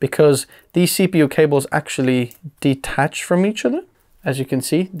 Because these CPU cables actually detach from each other. As you can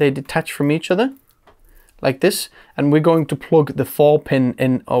see, they detach from each other like this. And we're going to plug the 4 pin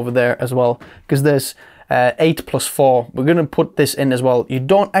in over there as well. Because there's 8 plus 4. We're going to put this in as well. You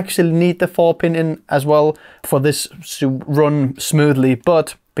don't actually need the 4 pin in as well for this to run smoothly.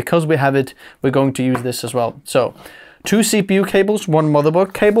 But because we have it, we're going to use this as well. So 2 CPU cables, 1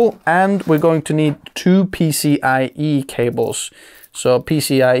 motherboard cable, and we're going to need 2 PCIe cables. So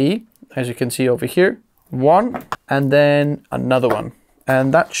PCIe, as you can see over here, 1, and then another one.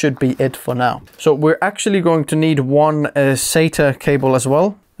 And that should be it for now. So we're actually going to need 1 SATA cable as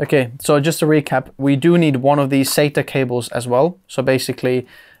well. Okay, so just to recap, we do need one of these SATA cables as well. So basically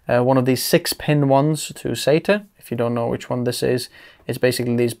one of these 6-pin ones to SATA. If you don't know which one this is, it's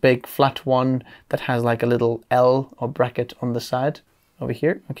basically this big flat one that has like a little L or bracket on the side over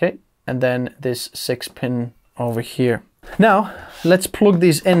here, okay? And then this 6-pin over here. Now, let's plug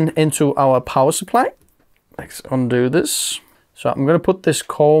these into our power supply. Let's undo this. So I'm going to put this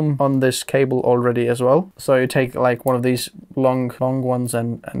comb on this cable already as well. So you take like one of these long ones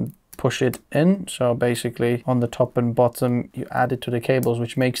and push it in. So basically on the top and bottom, you add it to the cables,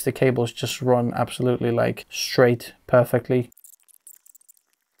 which makes the cables just run absolutely like straight perfectly.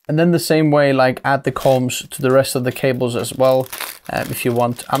 And then the same way, like add the combs to the rest of the cables as well, if you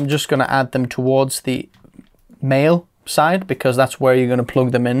want. I'm just going to add them towards the male side because that's where you're going to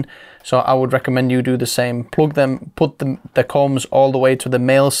plug them in. So I would recommend you do the same. Plug them, put the combs all the way to the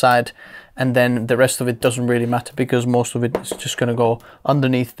male side, and then the rest of it doesn't really matter because most of it is just going to go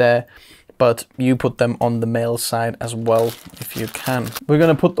underneath there. But you put them on the male side as well if you can. We're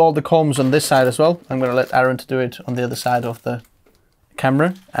going to put all the combs on this side as well. I'm going to let Aaron to do it on the other side of the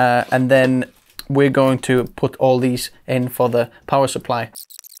camera, and then we're going to put all these in for the power supply.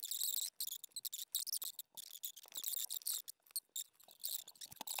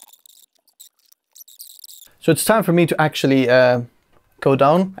 So it's time for me to actually go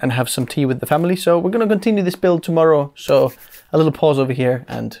down and have some tea with the family. So we're going to continue this build tomorrow. So a little pause over here,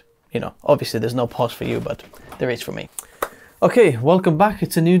 and you know, obviously there's no pause for you, but there is for me. Okay, welcome back.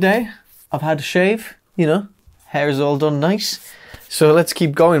 It's a new day. I've had a shave, you know, hair is all done nice. So let's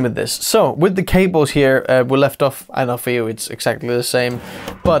keep going with this. So with the cables here, we left off, I know for you it's exactly the same,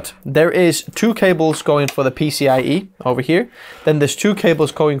 but there is 2 cables going for the PCIe over here. Then there's 2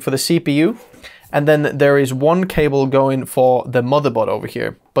 cables going for the CPU. And then there is 1 cable going for the motherboard over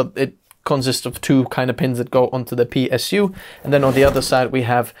here. But it consists of 2 kind of pins that go onto the PSU. And then on the other side, we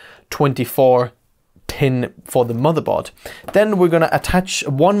have 24 pin for the motherboard. Then we're going to attach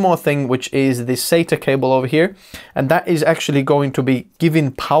one more thing, which is the SATA cable over here, and that is actually going to be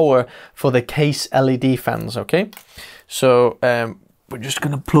giving power for the case LED fans. Okay, so we're just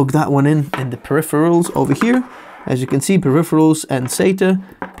going to plug that one in the peripherals over here. As you can see, peripherals and SATA,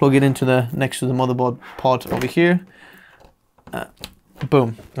 plug it into the next to the motherboard port over here.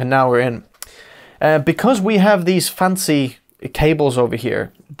 Boom, and now we're in. Because we have these fancy cables over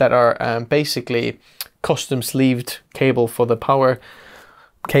here that are basically custom sleeved cable for the power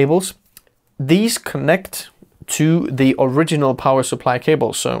cables, these connect to the original power supply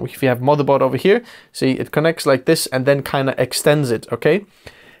cable. So if you have motherboard over here, see it connects like this and then kind of extends it, okay?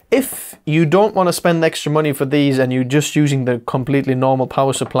 If you don't want to spend extra money for these and you're just using the completely normal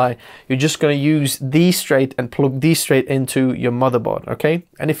power supply, you're just going to use these straight and plug these straight into your motherboard, okay?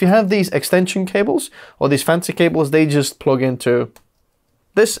 And if you have these extension cables or these fancy cables, they just plug into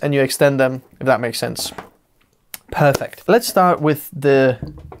this and you extend them, if that makes sense. Perfect. Let's start with the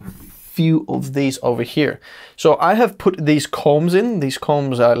few of these over here. So I have put these combs in. These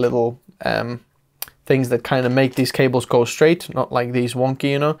combs are little things that kind of make these cables go straight, not like these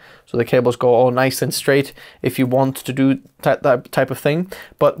wonky, you know, so the cables go all nice and straight if you want to do that type of thing.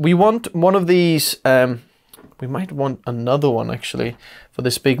 But we want one of these, we might want another one actually for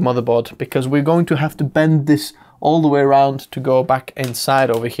this big motherboard, because we're going to have to bend this all the way around to go back inside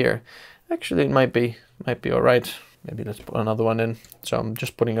over here. Actually, it might be all right. Maybe let's put another one in. So I'm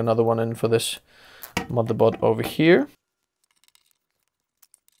just putting another one in for this motherboard over here.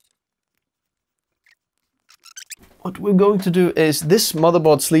 What we're going to do is this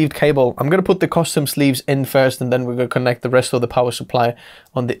motherboard sleeved cable, I'm going to put the custom sleeves in first and then we're going to connect the rest of the power supply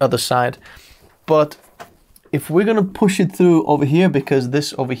on the other side. But if we're going to push it through over here, because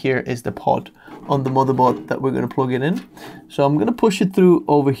this over here is the pod on the motherboard that we're going to plug it in. So I'm going to push it through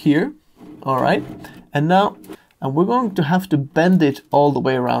over here. All right. And we're going to have to bend it all the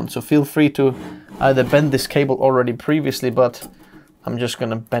way around. So feel free to either bend this cable already previously, but I'm just going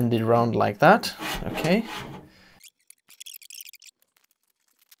to bend it around like that. Okay.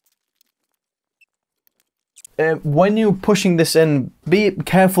 When you're pushing this in, be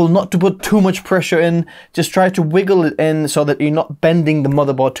careful not to put too much pressure in. Just try to wiggle it in so that you're not bending the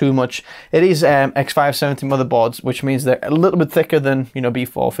motherboard too much. It is X570 motherboards, which means they're a little bit thicker than, you know,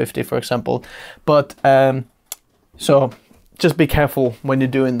 B450, for example. But so just be careful when you're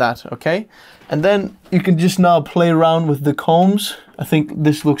doing that, okay? And then you can just now play around with the combs. I think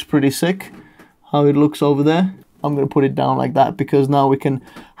this looks pretty sick, how it looks over there. I'm going to put it down like that because now we can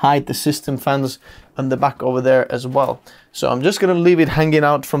hide the system fans on the back over there as well. So I'm just going to leave it hanging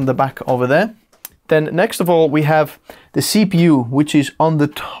out from the back over there. Then next of all, we have the CPU, which is on the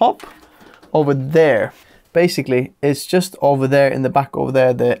top over there. Basically, it's just over there in the back over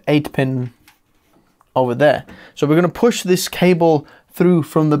there, the 8-pin over there. So we're going to push this cable through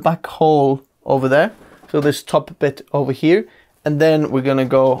from the back hole over there. So this top bit over here. And then we're going to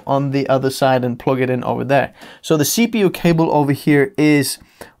go on the other side and plug it in over there. So the CPU cable over here is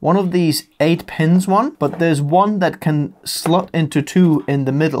one of these 8 pins one, but there's one that can slot into 2 in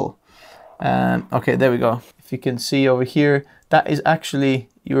the middle. Okay, there we go. If you can see over here, that is actually,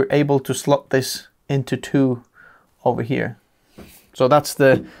 you're able to slot this into 2 over here. So that's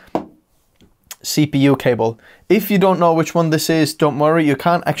the CPU cable. If you don't know which one this is, don't worry, you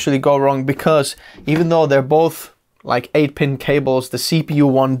can't actually go wrong, because even though they're both like 8-pin cables, the CPU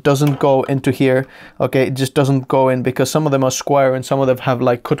one doesn't go into here. Okay, it just doesn't go in because some of them are square and some of them have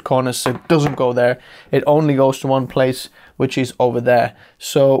like cut corners, so it doesn't go there. It only goes to one place, which is over there.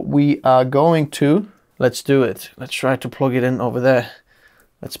 So we are going to, let's do it. Let's try to plug it in over there.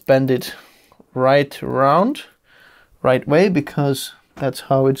 Let's bend it right around, right way, because that's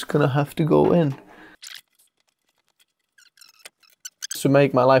how it's gonna have to go in. To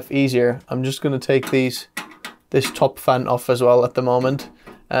make my life easier, I'm just gonna take this top fan off as well at the moment.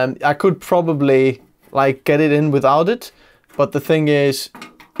 I could probably like get it in without it, but the thing is,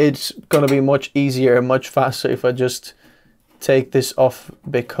 it's gonna be much easier and much faster if I just take this off,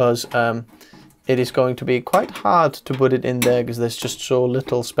 because it is going to be quite hard to put it in there because there's just so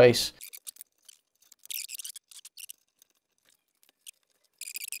little space.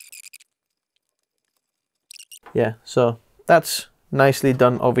 Yeah, so that's nicely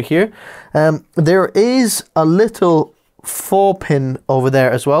done over here. There is a little 4-pin over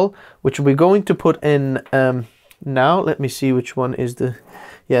there as well, which we're going to put in now. Let me see which one is the,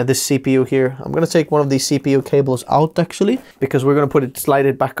 yeah, this CPU here. I'm going to take one of these CPU cables out actually, because we're going to slide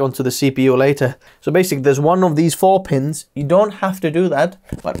it back onto the CPU later. So basically there's one of these 4 pins. You don't have to do that,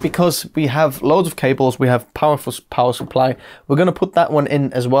 but because we have loads of cables, we have powerful power supply, we're going to put that one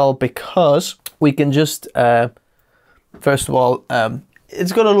in as well, because we can just first of all,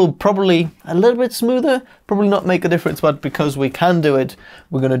 it's got probably a little bit smoother, probably not make a difference, but because we can do it,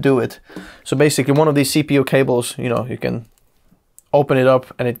 we're going to do it. So basically one of these CPU cables, you know, you can open it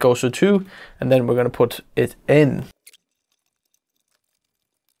up and it goes to 2, and then we're going to put it in.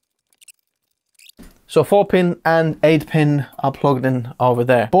 So 4-pin and 8-pin are plugged in over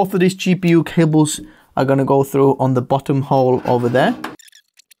there. Both of these GPU cables are going to go through on the bottom hole over there.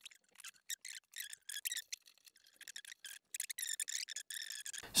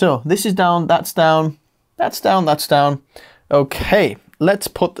 So this is down, that's That's down, that's down. Okay, let's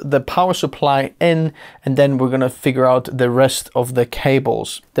put the power supply in, and then we're gonna figure out the rest of the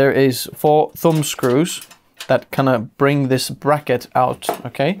cables. There is 4 thumb screws that kind of bring this bracket out,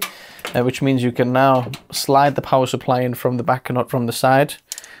 okay? Which means you can now slide the power supply in from the back and not from the side,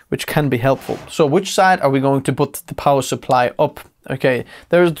 which can be helpful. So which side are we going to put the power supply up? Okay,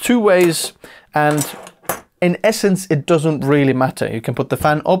 there's 2 ways, and in essence, it doesn't really matter. You can put the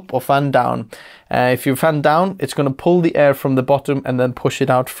fan up or fan down. If you fan down, it's going to pull the air from the bottom and then push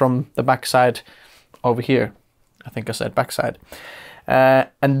it out from the backside over here. I think I said backside.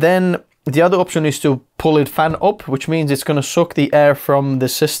 And then the other option is to pull it fan up, which means it's going to suck the air from the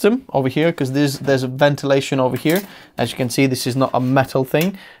system over here, because there's a ventilation over here. As you can see, this is not a metal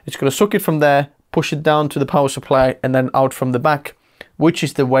thing. It's going to suck it from there, push it down to the power supply, and then out from the back, which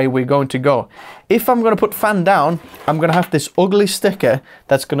is the way we're going to go. If I'm going to put fan down, I'm going to have this ugly sticker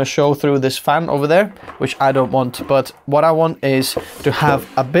that's going to show through this fan over there, which I don't want. But what I want is to have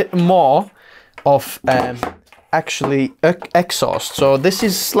a bit more of actually exhaust. So this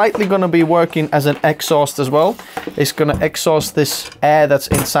is slightly going to be working as an exhaust as well. It's going to exhaust this air that's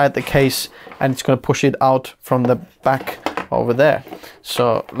inside the case, and it's going to push it out from the back over there.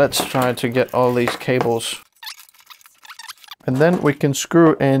 So let's try to get all these cables. And then we can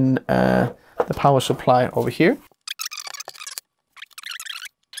screw in the power supply over here.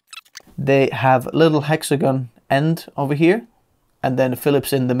 They have a little hexagon end over here, and then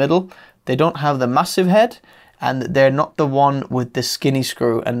Phillips in the middle. They don't have the massive head, and they're not the one with the skinny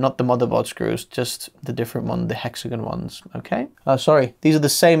screw, and not the motherboard screws, just the different one, the hexagon ones, okay? Sorry, these are the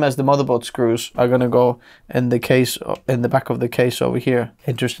same as the motherboard screws are gonna go in the case, in the back of the case over here,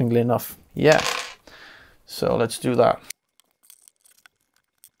 interestingly enough. Yeah, so let's do that.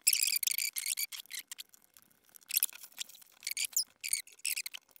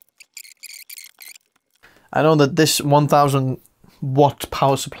 I know that this 1000 watt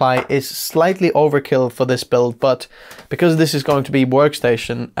power supply is slightly overkill for this build, but because this is going to be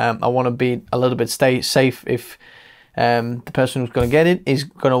workstation, I want to be a little bit safe. If the person who's going to get it is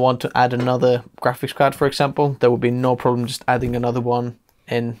going to want to add another graphics card, for example, there would be no problem just adding another one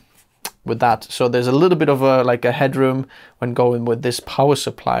in with that. So there's a little bit of a headroom when going with this power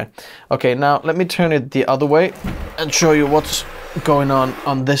supply. Okay, now let me turn it the other way and show you what's going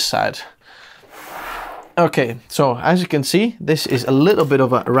on this side. Okay, so as you can see, this is a little bit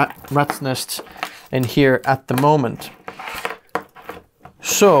of a rat's nest in here at the moment.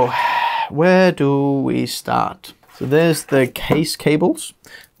 So where do we start? So there's the case cables.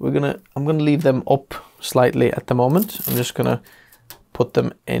 I'm gonna leave them up slightly at the moment. I'm just gonna put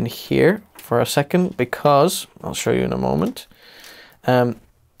them in here for a second, because I'll show you in a moment. We're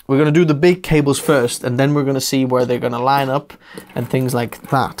gonna do the big cables first, and then we're gonna see where they're gonna line up and things like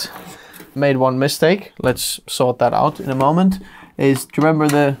that. Made one mistake, let's sort that out in a moment. Do you remember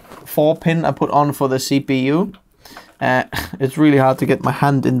the 4-pin I put on for the CPU? It's really hard to get my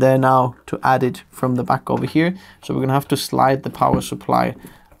hand in there now to add it from the back over here. So we're gonna have to slide the power supply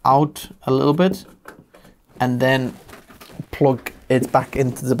out a little bit and then plug it back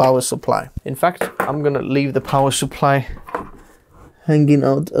into the power supply. In fact, I'm gonna leave the power supply hanging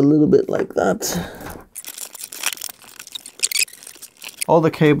out a little bit like that. All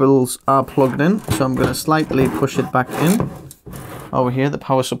the cables are plugged in, so I'm going to slightly push it back in. Over here, the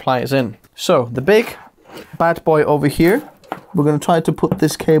power supply is in. So the big bad boy over here, we're going to try to put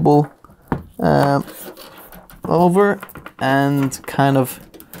this cable over and kind of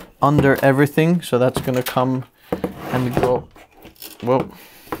under everything. So that's going to come and go, well,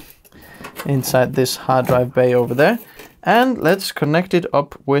 inside this hard drive bay over there. And let's connect it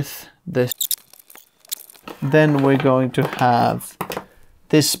up with this. Then we're going to have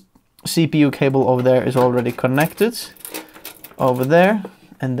this CPU cable over there is already connected over there.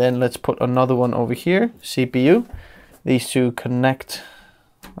 And then let's put another one over here, CPU. These two connect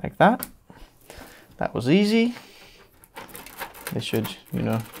like that. That was easy. They should, you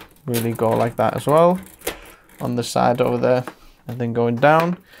know, really go like that as well. On the side over there, and then going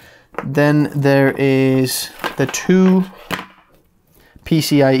down. Then there is the 2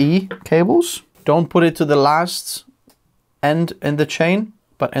 PCIe cables. Don't put it to the last end in the chain,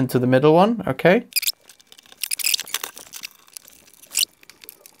 but into the middle one, okay?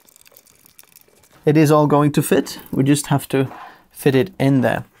 It is all going to fit. We just have to fit it in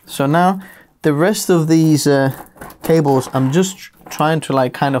there. So now the rest of these cables, I'm just trying to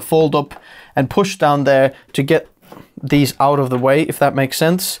like kind of fold up and push down there to get these out of the way, if that makes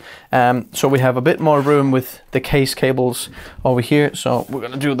sense. So we have a bit more room with the case cables over here. So we're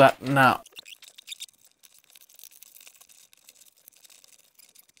gonna do that now.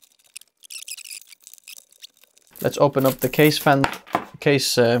 let's open up the cables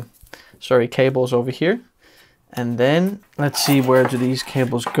over here. And then let's see, where do these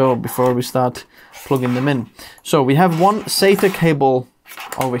cables go before we start plugging them in. So we have one SATA cable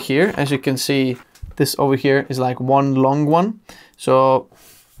over here. As you can see, this over here is like one long one. So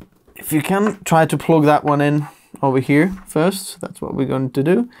if you can try to plug that one in over here first, that's what we're going to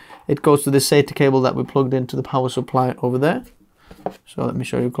do. It goes to the SATA cable that we plugged into the power supply over there. So let me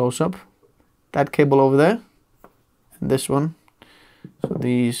show you close up. That cable over there and this one. So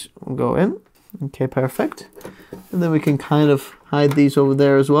these will go in. Okay, perfect. And then we can kind of hide these over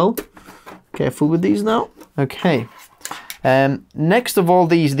there as well. Careful with these now. Okay. Next of all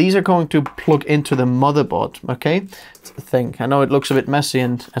these are going to plug into the motherboard. Okay. I know it looks a bit messy,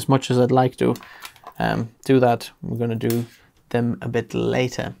 and as much as I'd like to do that, we're going to do them a bit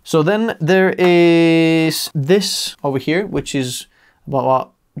later. So then there is this over here, which is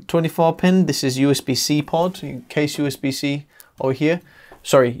about 24 pin. This is USB-C port, case USB-C over here.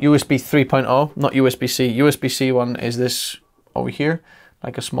 Sorry, USB 3.0, not USB-C. USB-C one is this over here,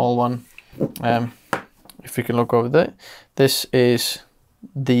 like a small one. If you can look over there, this is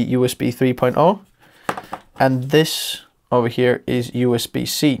the USB 3.0, and this over here is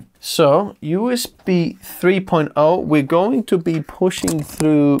USB-C. So USB 3.0, we're going to be pushing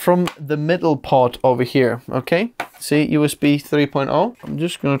through from the middle port over here, okay? See, USB 3.0. I'm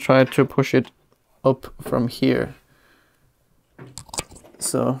just gonna try to push it up from here.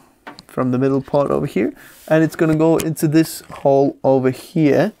 So from the middle port over here, and it's gonna go into this hole over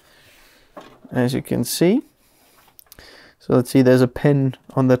here, as you can see. So let's see, there's a pin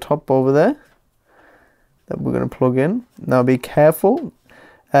on the top over there that we're gonna plug in. Now be careful,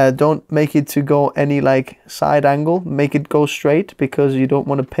 don't make it to go any like side angle, make it go straight, because you don't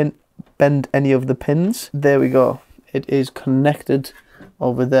want to bend any of the pins. There we go, it is connected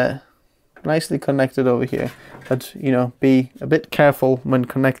over there. Nicely connected over here, but you know, be a bit careful when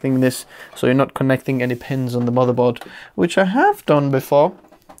connecting this, so you're not connecting any pins on the motherboard, which I have done before.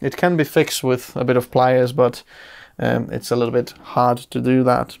 It can be fixed with a bit of pliers, but it's a little bit hard to do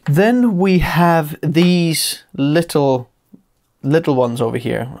that. Then we have these little ones over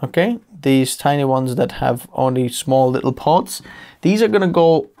here, okay? These tiny ones that have only small little ports. These are gonna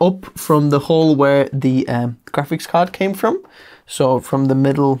go up from the hole where the graphics card came from. So from the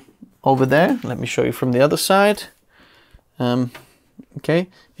middle over there, let me show you from the other side. Okay,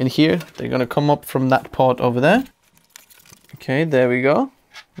 in here, they're gonna come up from that port over there. Okay, there we go.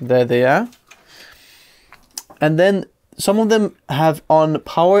 There they are. And then some of them have on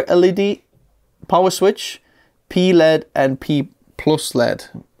power LED, power switch, P LED and P plus LED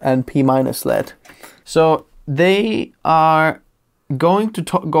and P minus LED. So they are going to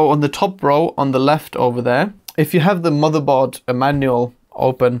go on the top row on the left over there. If you have the motherboard manual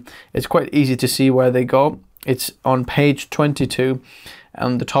open, it's quite easy to see where they go. It's on page 22.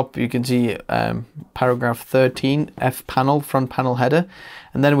 On the top you can see paragraph 13, F panel, front panel header.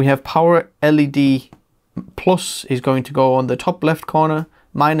 And then we have power LED plus is going to go on the top left corner,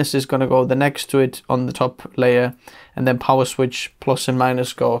 minus is going to go the next to it on the top layer, and then power switch plus and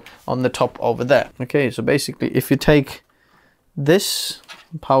minus go on the top over there. Okay, so basically if you take this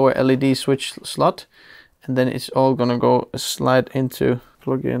power LED switch slot, and then it's all going to go slide into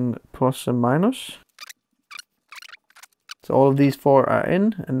plug in plus and minus. So all of these four are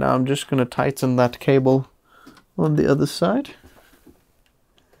in, and now I'm just going to tighten that cable on the other side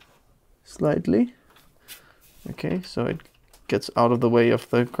slightly. Okay, so it gets out of the way of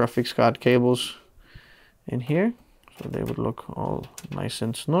the graphics card cables in here, so they would look all nice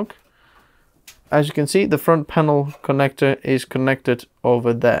and snug. As you can see, the front panel connector is connected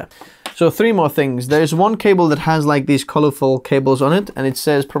over there. So three more things. There's one cable that has like these colorful cables on it, and it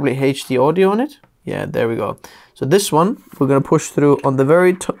says probably HD audio on it. Yeah, there we go. So this one we're going to push through on the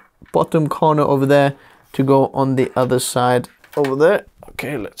very bottom corner over there to go on the other side over there.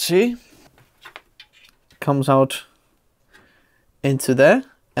 Okay, let's see. Comes out into there,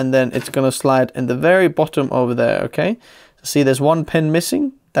 and then it's going to slide in the very bottom over there. Okay, so see there's one pin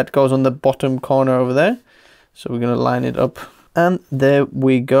missing that goes on the bottom corner over there, so we're going to line it up, and there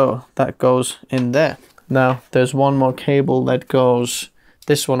we go, that goes in there. Now there's one more cable that goes,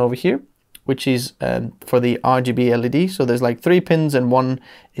 this one over here, which is for the RGB LED. So there's like 3 pins and one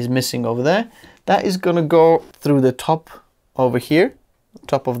is missing over there. That is going to go through the top over here,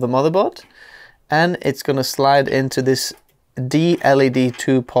 top of the motherboard, and it's going to slide into this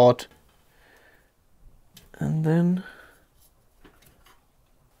DLED2 port, and then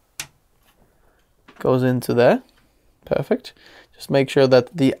goes into there. Perfect. Just make sure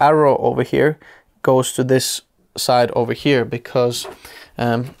that the arrow over here goes to this side over here, because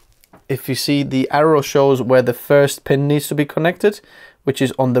if you see, the arrow shows where the first pin needs to be connected, which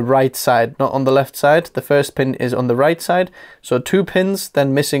is on the right side, not on the left side. The first pin is on the right side. So 2 pins,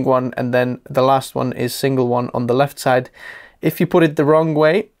 then missing one, and then the last one is single one on the left side. If you put it the wrong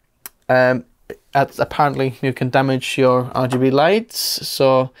way, apparently you can damage your RGB lights.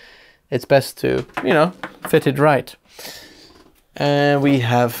 So it's best to, you know, fit it right. And we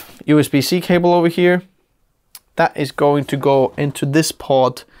have USB-C cable over here. That is going to go into this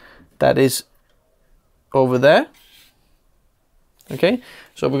port that is over there. Okay,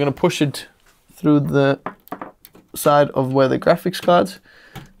 so we're going to push it through the side of where the graphics cards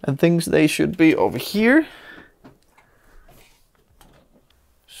and things, they should be over here.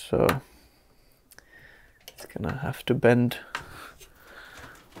 So it's gonna have to bend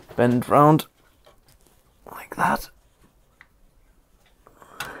round like that.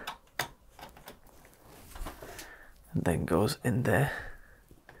 And then goes in there,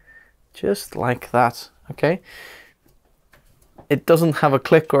 just like that, okay? It doesn't have a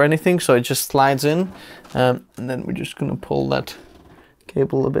click or anything, so it just slides in. And then we're just gonna pull that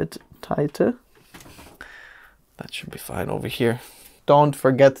cable a bit tighter. That should be fine over here. Don't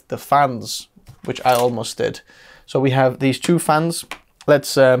forget the fans, which I almost did. So we have these 2 fans.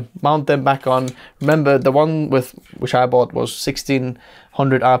 Let's mount them back on. Remember, the one which I bought was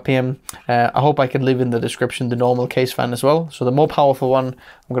 1600 RPM. I hope I can leave in the description the normal case fan as well. So the more powerful one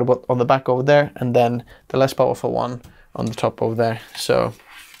I'm going to put on the back over there, and then the less powerful one on the top over there. So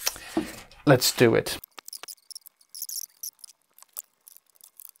let's do it.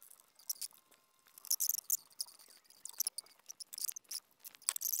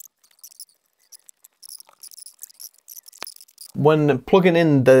 When plugging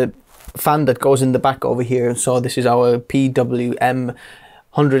in the fan that goes in the back over here, so this is our PWM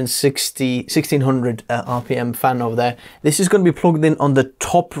 1600 RPM fan over there. This is going to be plugged in on the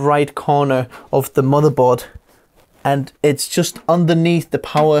top right corner of the motherboard, and it's just underneath the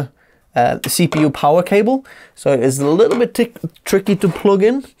power, the CPU power cable. So it is a little bit tricky to plug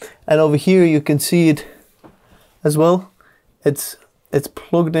in. And over here you can see it as well. It's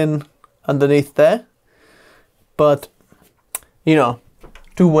plugged in underneath there, but you know,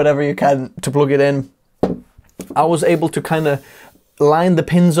 do whatever you can to plug it in. I was able to kind of line the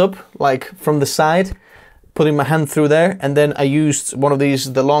pins up like from the side, putting my hand through there, and then I used one of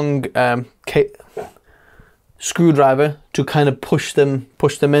these, the long screwdriver, to kind of push them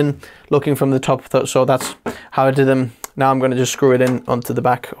in, looking from the top. So that's how I did them. Now I'm going to just screw it in onto the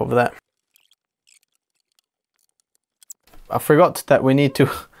back over there. I forgot that we need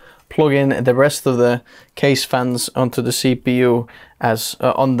to plug in the rest of the case fans onto the CPU as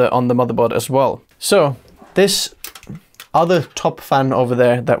on the motherboard as well. So this other top fan over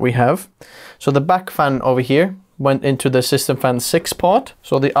there that we have, so the back fan over here went into the system fan 6 port.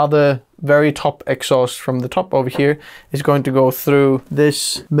 So the other very top exhaust from the top over here is going to go through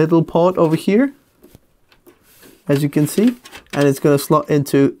this middle port over here, as you can see, and it's going to slot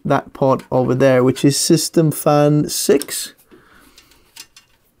into that port over there, which is system fan 6.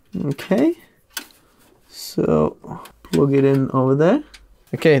 Okay, so plug it in over there.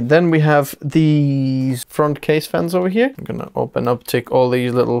 Okay, then we have these front case fans over here. I'm gonna open up, take all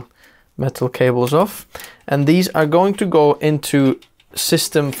these little metal cables off, and these are going to go into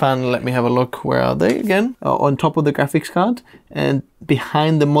system fan. Let me have a look. Where are they again? On top of the graphics card and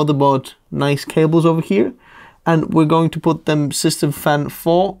behind the motherboard. Nice cables over here, and we're going to put them system fan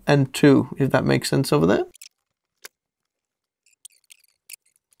 4 and 2, if that makes sense over there.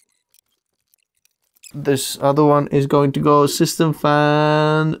 This other one is going to go system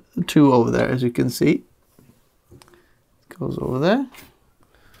fan 2 over there, as you can see. It goes over there.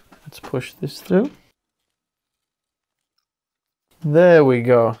 Let's push this through. There we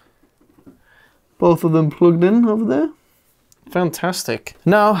go. Both of them plugged in over there. Fantastic.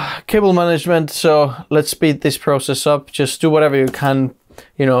 Now, cable management. So let's speed this process up. Just do whatever you can,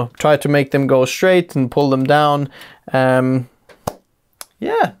 you know, try to make them go straight and pull them down. Yeah,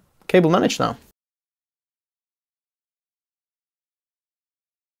 cable managed now.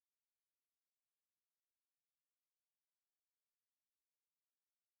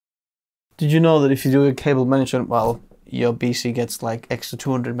 Did you know that if you do a cable management, well, your PC gets like extra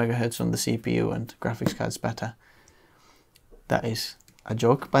 200 megahertz on the CPU and graphics card's better? That is a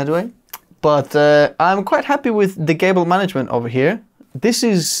joke, by the way. But I'm quite happy with the cable management over here. This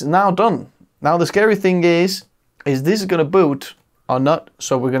is now done. Now the scary thing is this going to boot or not?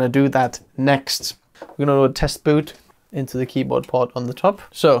 So we're going to do that next. We're going to do a test boot into the keyboard port on the top.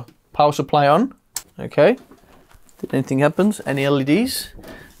 So power supply on. Okay. Did anything happen? Any LEDs?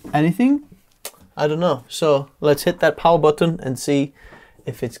 Anything? I don't know. So let's hit that power button and see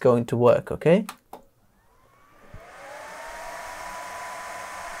if it's going to work, okay?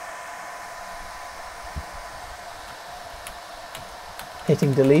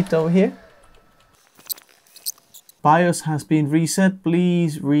 Hitting delete over here. BIOS has been reset.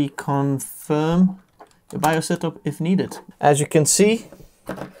 Please reconfirm your BIOS setup if needed. As you can see,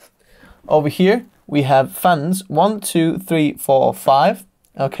 over here we have fans 1, 2, 3, 4, 5.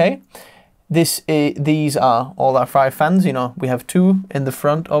 Okay, these are all our 5 fans. You know, we have 2 in the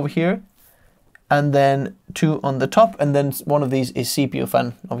front over here, and then 2 on the top, and then one of these is CPU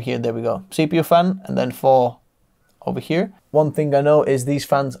fan over here. There we go, CPU fan, and then 4 over here. One thing I know is these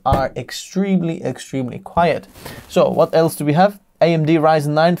fans are extremely quiet. So what else do we have? AMD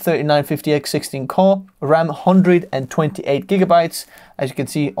Ryzen 9 3950X 16 core, RAM 128 gigabytes. As you can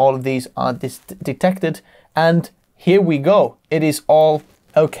see, all of these are detected, and here we go. It is all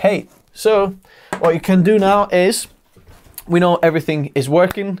okay. So what you can do now is, we know everything is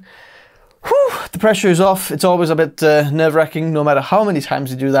working. Whew, the pressure is off. It's always a bit nerve-wracking no matter how many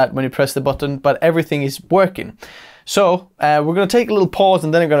times you do that when you press the button, but everything is working. So we're going to take a little pause,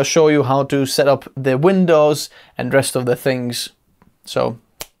 and then I'm going to show you how to set up the windows and rest of the things. So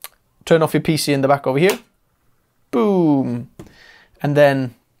turn off your PC in the back over here. Boom. And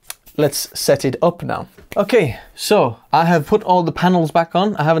then let's set it up now. Okay, so I have put all the panels back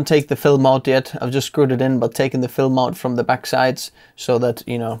on. I haven't taken the film out yet. I've just screwed it in, but taken the film out from the back sides so that,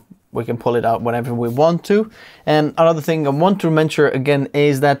 you know, we can pull it out whenever we want to. And another thing I want to mention again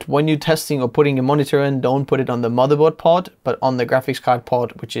is that when you're testing or putting a monitor in, don't put it on the motherboard port, but on the graphics card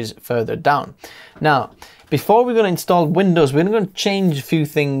port, which is further down. Now, before we're going to install Windows, we're going to change a few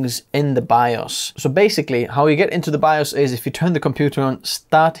things in the BIOS. So basically, how you get into the BIOS is if you turn the computer on,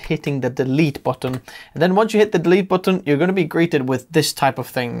 start hitting the delete button. And then once you hit the delete button, you're going to be greeted with this type of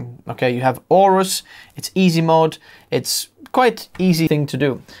thing. Okay, you have Aorus, it's easy mode, it's quite easy thing to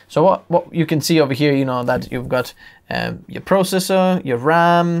do. So what you can see over here, you know, that you've got your processor, your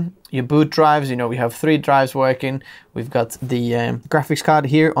RAM, your boot drives. You know, we have 3 drives working. We've got the graphics card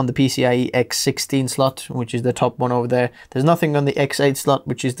here on the PCIe X16 slot, which is the top one over there. There's nothing on the X8 slot,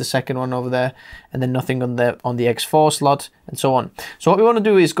 which is the second one over there, and then nothing on the X4 slot, and so on. So what we want to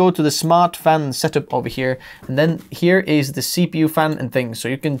do is go to the smart fan setup over here, and then here is the CPU fan and things. So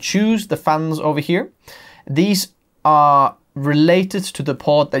you can choose the fans over here. These are related to the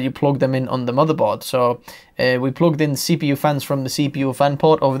port that you plug them in on the motherboard. So we plugged in CPU fans from the CPU fan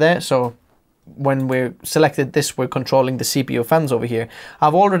port over there. So when we're selected this, we're controlling the CPU fans over here.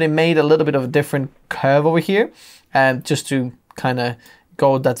 I've already made a little bit of a different curve over here, just to kind of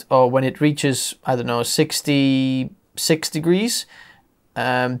go that, or when it reaches, I don't know, 66 degrees,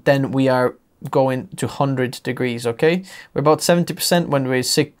 then we are going to 100 degrees, okay? We're about 70% when we're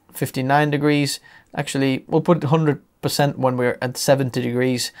 59 degrees. Actually, we'll put it 100% when we're at 70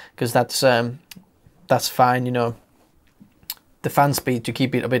 degrees, because that's fine, you know, the fan speed to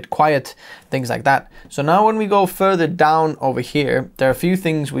keep it a bit quiet, things like that. So now when we go further down over here, there are a few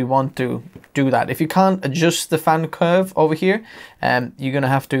things we want to do that. If you can't adjust the fan curve over here, you're gonna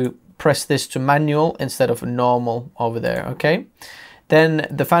have to press this to manual instead of normal over there, okay? Then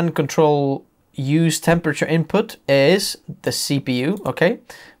the fan control use temperature input is the CPU, okay?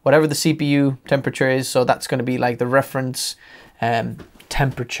 Whatever the CPU temperature is, so that's going to be like the reference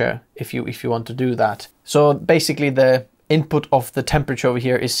temperature if you want to do that. So basically the input of the temperature over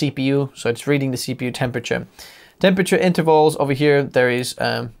here is CPU, so it's reading the CPU temperature. Temperature intervals over here, there is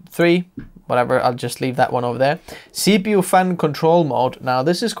 3, whatever, I'll just leave that one over there. CPU fan control mode, now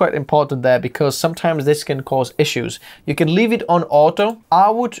this is quite important there because sometimes this can cause issues. You can leave it on auto. I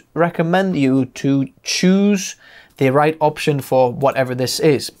would recommend you to choose the right option for whatever this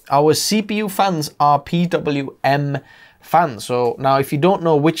is. Our CPU fans are PWM fans. So now if you don't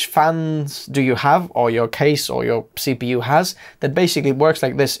know which fans do you have, or your case or your CPU has, then basically it works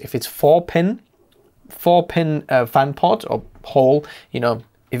like this. If it's 4-pin fan port or hole, you know,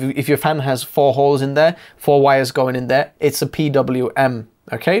 if your fan has 4 holes in there, 4 wires going in there, it's a PWM,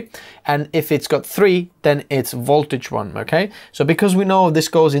 okay? And if it's got 3, then it's voltage one, okay? So because we know this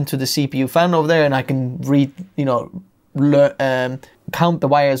goes into the CPU fan over there, and I can read, you know, count the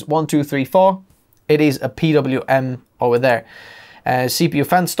wires 1, 2, 3, 4, it is a PWM over there. CPU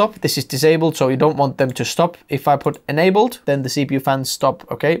fan stop, this is disabled, so you don't want them to stop. If I put enabled, then the CPU fans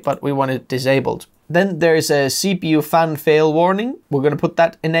stop, okay? But we want it disabled. Then there's a CPU fan fail warning. We're going to put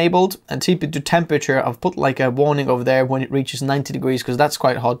that enabled, and CPU to temperature, I've put like a warning over there when it reaches 90 degrees because that's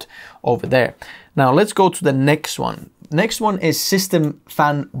quite hot over there. Now let's go to the next one. Next one is system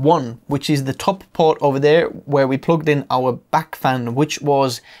fan 1, which is the top port over there where we plugged in our back fan, which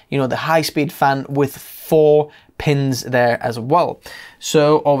was, you know, the high-speed fan with 4 pins there as well.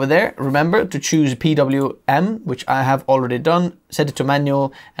 So over there, remember to choose PWM, which I have already done, set it to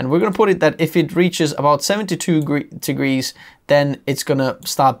manual, and we're going to put it that if it reaches about 72 degrees, then it's going to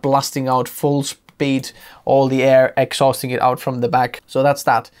start blasting out full speed, all the air, exhausting it out from the back. So that's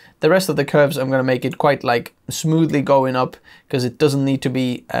that. The rest of the curves, I'm going to make it quite like smoothly going up, because it doesn't need to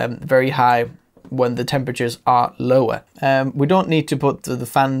be very high when the temperatures are lower. We don't need to put the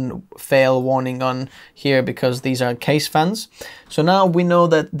fan fail warning on here because these are case fans. So now we know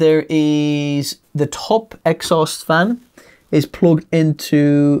that there is the top exhaust fan is plugged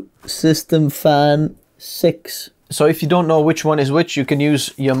into system fan 6. So if you don't know which one is which, you can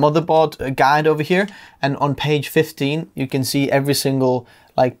use your motherboard guide over here, and on page 15 you can see every single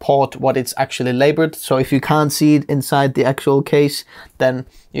like port, what it's actually labeled. So if you can't see it inside the actual case, then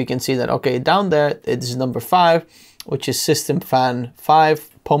you can see that, okay, down there it is number 5, which is system fan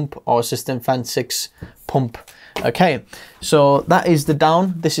 5 pump or system fan 6 pump. Okay, so that is the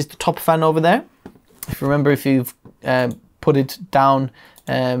down. This is the top fan over there. If you remember, if you've put it down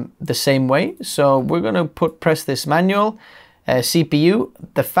the same way. So we're going to press this manual CPU.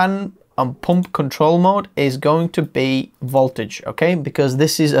 The fan on pump control mode is going to be voltage, okay, because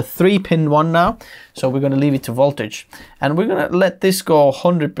this is a 3-pin one now, so we're going to leave it to voltage, and we're going to let this go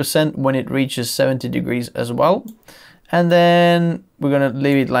 100% when it reaches 70 degrees as well, and then we're going to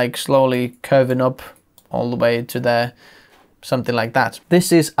leave it like slowly curving up all the way to there, something like that.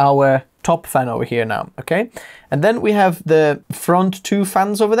 This is our top fan over here now, okay, and then we have the front 2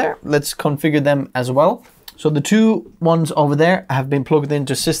 fans over there. Let's configure them as well. So the 2 ones over there have been plugged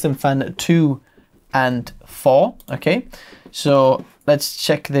into system fan 2 and 4, okay. So let's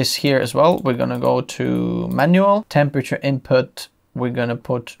check this here as well. We're gonna go to manual, temperature input, we're gonna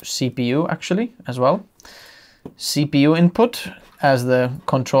put CPU actually as well. CPU input as the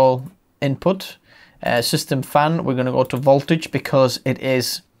control input. System fan, we're gonna go to voltage because it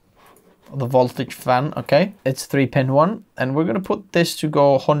is the voltage fan, okay. It's 3-pin one, and we're gonna put this to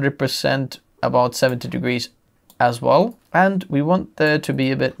go 100% about 70 degrees as well, and we want there to be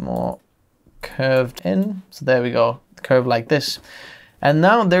a bit more curved in, so there we go, curve like this. And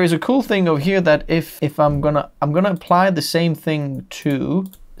now there is a cool thing over here that if I'm gonna apply the same thing to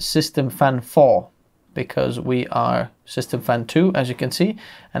system fan 4, because we are system fan 2 as you can see,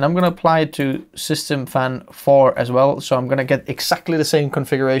 and I'm gonna apply it to system fan 4 as well. So I'm gonna get exactly the same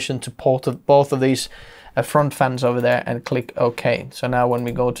configuration to both of these front fans over there and click OK. So now when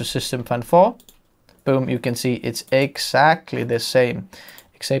we go to system fan 4, boom, you can see it's exactly the same,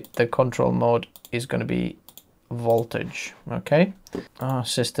 except the control mode is going to be voltage, okay.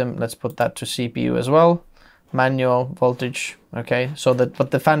 System, let's put that to CPU as well, manual, voltage, okay. So that,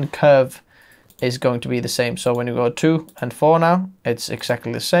 but the fan curve is going to be the same. So when you go 2 and 4 now, it's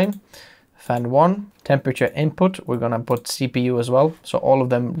exactly the same. Fan 1, temperature input, we're going to put CPU as well. So all of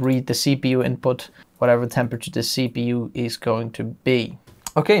them read the CPU input, whatever temperature the CPU is going to be.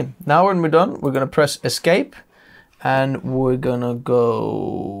 Okay, now when we're done, we're going to press escape, and we're going to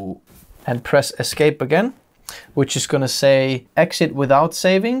go and press escape again, which is going to say exit without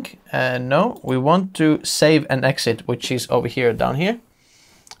saving. No, we want to save and exit, which is over here, down here.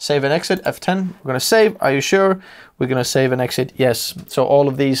 Save and exit, F10. We're going to save. Are you sure? We're going to save and exit. Yes. So all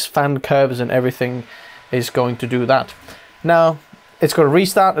of these fan curves and everything is going to do that. Now it's going to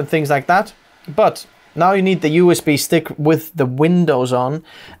restart and things like that. But now you need the USB stick with the Windows on.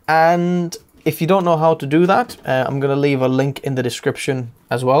 And if you don't know how to do that, I'm going to leave a link in the description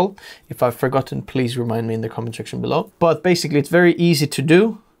as well. If I've forgotten, please remind me in the comment section below. But basically it's very easy to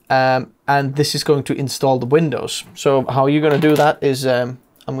do. And this is going to install the Windows. So how you're going to do that is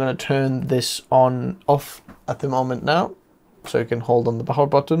I'm going to turn this on off at the moment now, so you can hold on the power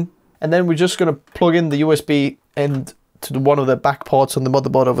button, and then we're just going to plug in the USB end to one of the back ports on the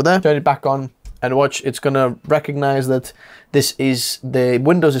motherboard over there, turn it back on, and watch, it's going to recognize that this is the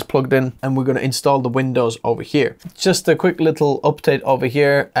Windows is plugged in, and we're going to install the Windows over here. Just a quick little update over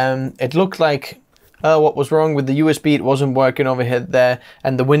here. It looked like what was wrong with the USB, it wasn't working over here there,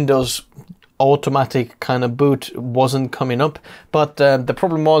 and the Windows automatic kind of boot wasn't coming up, but the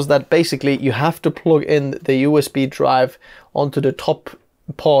problem was that basically you have to plug in the USB drive onto the top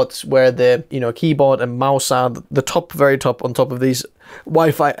ports where the keyboard and mouse are, the top, very top, on top of these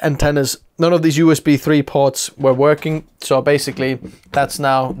Wi-Fi antennas. None of these USB 3 ports were working, so basically that's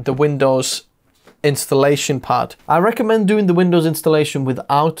now the Windows installation part. I recommend doing the Windows installation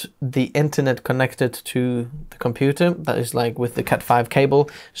without the internet connected to the computer. That is like with the Cat5 cable,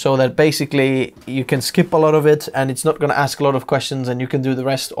 so that basically you can skip a lot of it and it's not going to ask a lot of questions and you can do the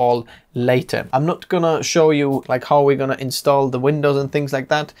rest all later. I'm not going to show you like how we're going to install the Windows and things like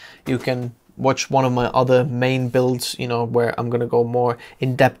that. You can watch one of my other main builds, you know, where I'm going to go more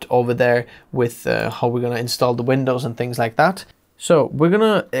in depth over there with how we're going to install the Windows and things like that. So we're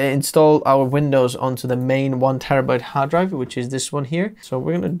gonna install our Windows onto the main 1 terabyte hard drive, which is this one here. So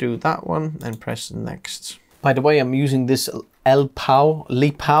we're gonna do that one and press next. By the way, I'm using this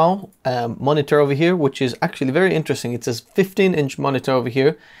Lepow monitor over here, which is actually very interesting. It's a 15-inch monitor over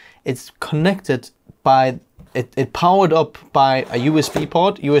here. It's connected by, it powered up by a USB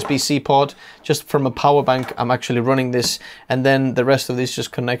port, USB-C port, just from a power bank. I'm actually running this, and then the rest of this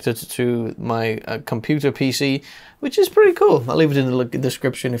just connected to my computer PC, which is pretty cool. I'll leave it in the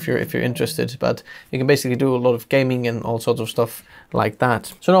description if you're interested, but you can basically do a lot of gaming and all sorts of stuff like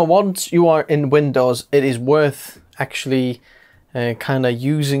that. So now once you are in Windows, it is worth actually kind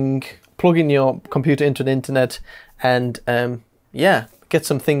of plugging your computer into the internet and yeah, get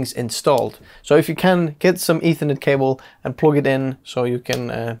some things installed. So if you can, get some Ethernet cable and plug it in so you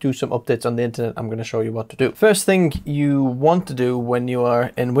can do some updates on the internet. I'm going to show you what to do. First thing you want to do when you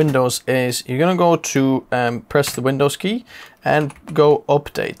are in Windows is you're going to go to press the Windows key and go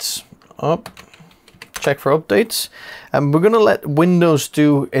updates. Check for updates. And we're going to let Windows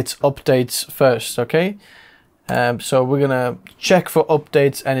do its updates first, okay? So we're going to check for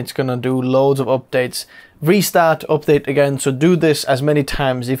updates and it's going to do loads of updates. Restart, update again. So do this as many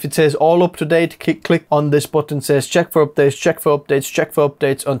times. If it says all up to date, click on this button, says check for updates, check for updates, check for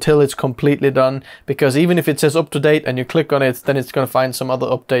updates until it's completely done. Because even if it says up to date and you click on it, then it's going to find some other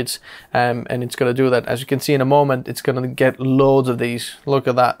updates and it's going to do that. As you can see in a moment, it's going to get loads of these. Look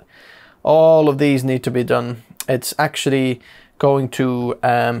at that. All of these need to be done. It's actually going to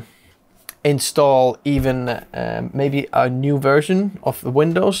install even maybe a new version of the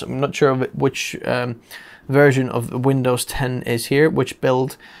Windows. I'm not sure which version of Windows 10 is here, which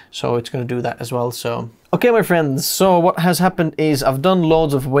build, so it's going to do that as well. So okay, my friends, so what has happened is I've done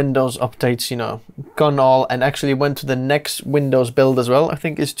loads of Windows updates, you know, gone all, and actually went to the next Windows build as well. I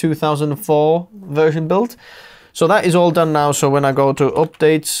think it's 2004 version build. So that is all done now. So when I go to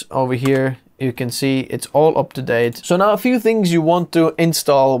updates over here, you can see it's all up to date. So now a few things you want to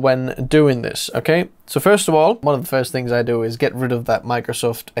install when doing this, okay? So first of all, one of the first things I do is get rid of that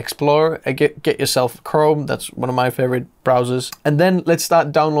Microsoft Explorer. Get yourself Chrome, that's one of my favorite browsers. And then let's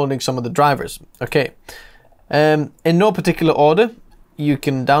start downloading some of the drivers, okay? In no particular order, you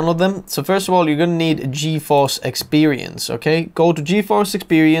can download them. So first of all, you're gonna need GeForce Experience, okay? Go to GeForce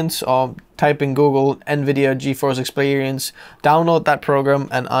Experience or type in Google NVIDIA GeForce Experience, download that program,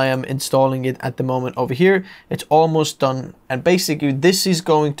 and I am installing it at the moment over here. It's almost done, and basically this is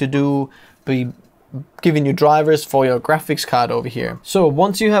going to be giving you drivers for your graphics card over here. So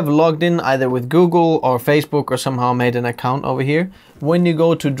once you have logged in either with Google or Facebook or somehow made an account over here, when you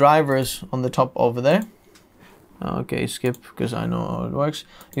go to drivers on the top over there, okay, skip because I know how it works.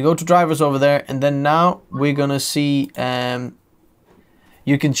 You go to drivers over there, and then now we're gonna see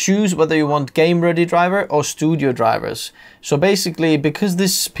you can choose whether you want game ready driver or studio drivers. So basically, because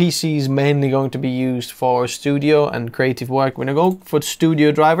this PC is mainly going to be used for studio and creative work, we're gonna go for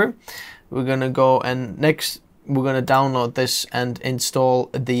studio driver. We're gonna go and next we're gonna download this and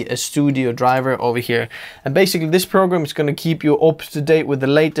install the studio driver over here. And basically this program is gonna keep you up to date with the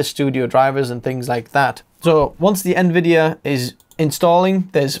latest studio drivers and things like that. So once the NVIDIA is installing,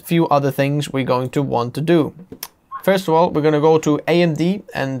 there's a few other things we're going to want to do. First of all, we're going to go to AMD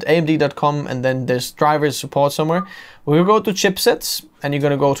and AMD.com, and then there's drivers support somewhere. We're going to go to chipsets, and you're going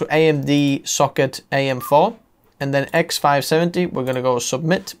to go to AMD socket AM4, and then X570, we're going to go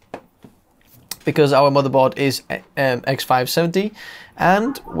submit, because our motherboard is X570,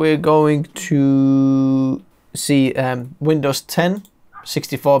 and we're going to see Windows 10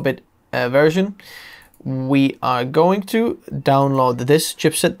 64-bit version. We are going to download this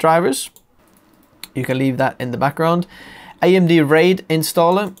chipset drivers. You can leave that in the background. AMD RAID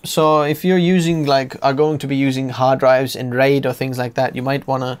installer. So if you're using are going to be using hard drives in RAID or things like that, you might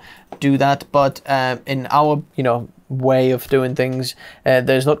want to do that. But in our way of doing things,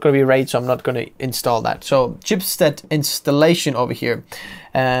 there's not going to be RAID, so I'm not going to install that. So chipset installation over here.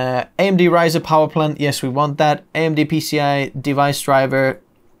 AMD Ryzen Powerplan, yes, we want that. AMD PCI device driver,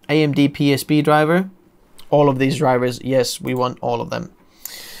 AMD PSP driver. All of these drivers, yes, we want all of them.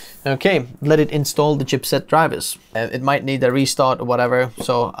 Okay, let it install the chipset drivers. It might need a restart or whatever.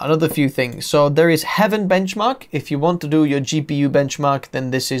 So another few things. So there is Heaven benchmark. If you want to do your GPU benchmark,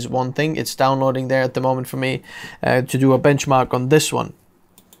 then this is one thing. It's downloading there at the moment for me to do a benchmark on this one.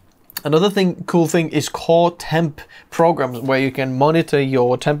 Another cool thing is core temp programs, where you can monitor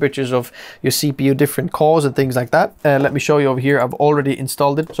your temperatures of your CPU, different cores and things like that. Let me show you over here. I've already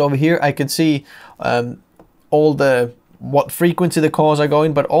installed it. So over here I can see what frequency the cores are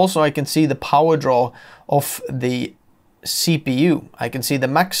going, but also I can see the power draw of the CPU. I can see the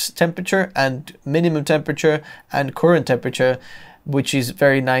max temperature and minimum temperature and current temperature, which is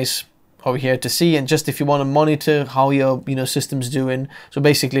very nice over here to see. And just if you want to monitor how your system's doing. So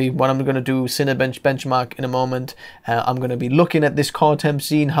basically what I'm going to do Cinebench benchmark in a moment, I'm going to be looking at this core temp,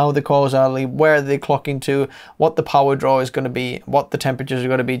 seeing how the cores are, where are they clocking to, what the power draw is going to be, what the temperatures are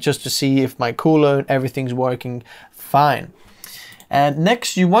going to be, just to see if my cooler and everything's working fine. And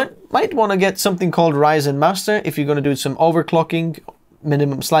next you might want to get something called Ryzen Master. If you're going to do some overclocking,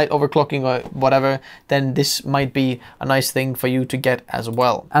 minimum slight overclocking or whatever, then this might be a nice thing for you to get as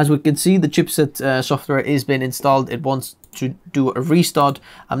well. As we can see, the chipset software is being installed. It wants to do a restart.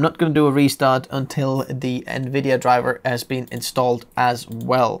 I'm not going to do a restart until the NVIDIA driver has been installed as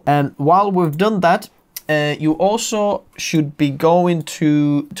well. And while we've done that, you also should be going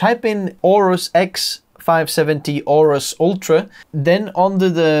to type in Aorus X570 Aorus Ultra. Then under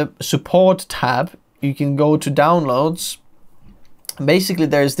the support tab, you can go to downloads. Basically,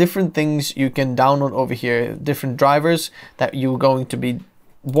 there's different things you can download over here, different drivers that you're going to be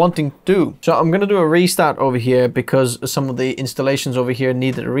wanting to do. So I'm going to do a restart over here because some of the installations over here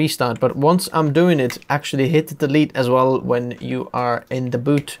needed a restart. But once I'm doing it, actually hit delete as well when you are in the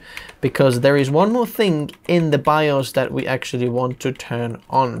boot, because there is one more thing in the BIOS that we actually want to turn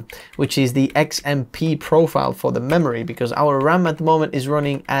on, which is the XMP profile for the memory, because our RAM at the moment is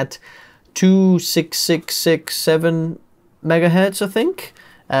running at 26667 megahertz, I think.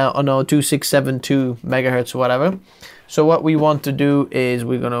 Oh no, 2672 megahertz or whatever. So what we want to do is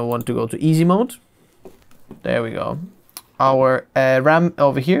we're gonna want to go to easy mode. There we go. Our RAM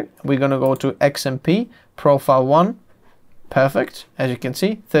over here, we're gonna go to XMP profile 1. Perfect. As you can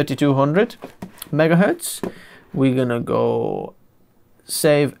see, 3200 megahertz. We're gonna go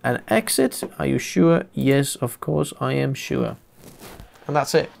save and exit. Are you sure? Yes, of course I am sure. And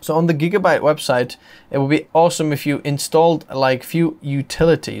that's it. So on the Gigabyte website, it would be awesome if you installed like few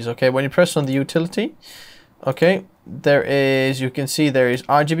utilities. Okay, when you press on the utility, okay, you can see there is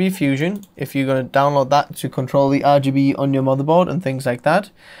RGB FUSION. If you're going to download that to control the RGB on your motherboard and things like that.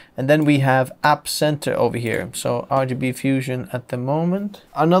 And then we have App Center over here. So RGB FUSION at the moment.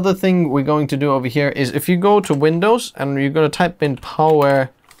 Another thing we're going to do over here is if you go to Windows and you're going to type in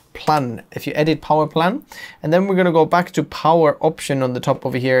Powerplan, if you edit Powerplan, and then we're going to go back to Power option on the top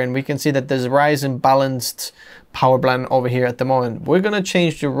over here, and we can see that there's Ryzen balanced Powerplan over here at the moment. We're going to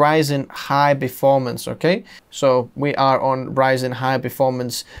change to Ryzen high performance. Okay, so we are on Ryzen high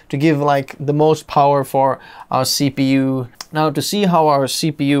performance to give like the most power for our CPU. Now to see how our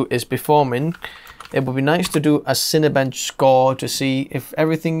CPU is performing, it would be nice to do a Cinebench score to see if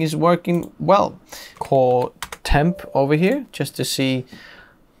everything is working well. Core temp over here just to see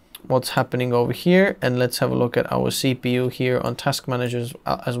what's happening over here, and let's have a look at our CPU here on task managers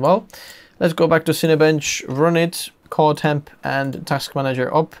as well. Let's go back to Cinebench, run it, core temp and task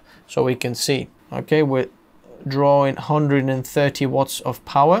manager up so we can see. Okay, we're drawing 130 watts of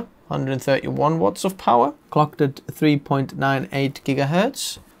power, 131 watts of power, clocked at 3.98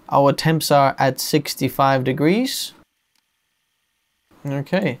 gigahertz. Our temps are at 65 degrees.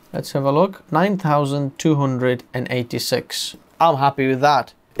 Okay, let's have a look. 9,286. I'm happy with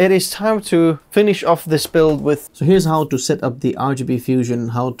that. It is time to finish off this build with, so here's how to set up the RGB FUSION,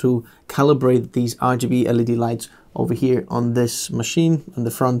 how to calibrate these RGB LED lights over here on this machine, on the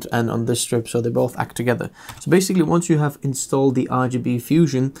front and on this strip, so they both act together. So basically once you have installed the RGB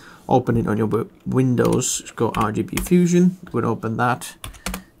FUSION, open it on your Windows, go RGB FUSION, we'll open that.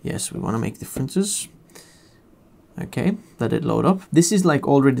 Yes, we want to make differences. Okay, let it load up. This is like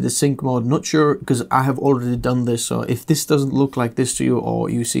already the sync mode. Not sure because I have already done this. So if this doesn't look like this to you, or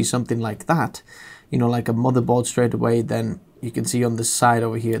you see something like that, you know, like a motherboard straight away, then you can see on the side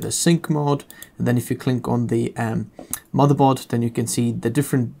over here the sync mode. And then if you click on the motherboard, then you can see the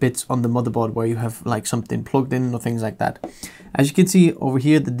different bits on the motherboard where you have like something plugged in or things like that. As you can see over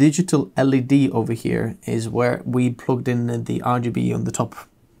here, the digital LED over here is where we plugged in the RGB on the top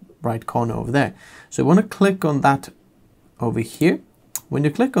right corner over there. So you want to click on that over here. When you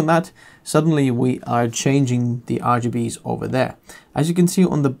click on that, suddenly we are changing the RGBs over there. As you can see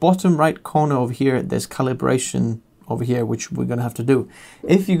on the bottom right corner over here, there's calibration over here, which we're gonna have to do.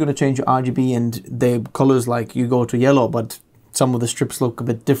 If you're gonna change your RGB and the colors, like you go to yellow, but some of the strips look a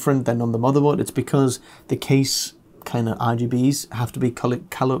bit different than on the motherboard, it's because the case kind of RGBs have to be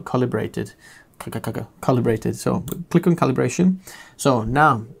calibrated. So click on calibration. So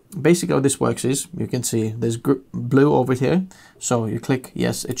now basically how this works is, you can see there's blue over here. So you click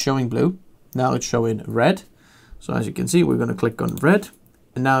yes, it's showing blue. Now it's showing red. So as you can see, we're going to click on red,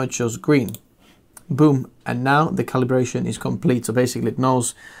 and now it shows green. Boom, and now the calibration is complete. So basically it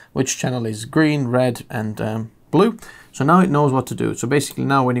knows which channel is green, red, and blue. So now it knows what to do. So basically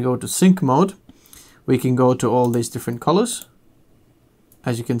now when you go to sync mode, we can go to all these different colors,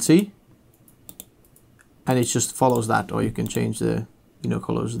 as you can see, and it just follows that. Or you can change the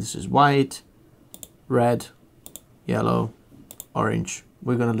colors. This is white, red, yellow, orange.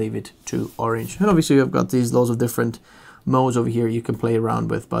 We're gonna leave it to orange. And obviously you've got these loads of different modes over here you can play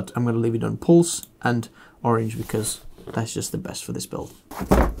around with, but I'm gonna leave it on pulse and orange because that's just the best for this build.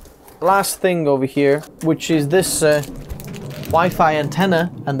 Last thing over here, which is this Wi-Fi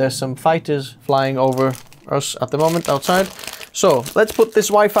antenna, and there's some fighters flying over us at the moment outside. So let's put this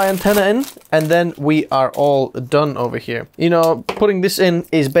Wi-Fi antenna in, and then we are all done over here. Putting this in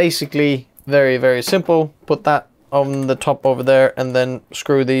is basically very, very simple. Put that on the top over there, and then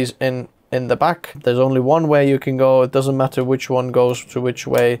screw these in the back. There's only one way you can go. It doesn't matter which one goes to which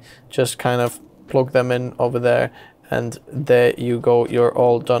way. Just kind of plug them in over there, and there you go. You're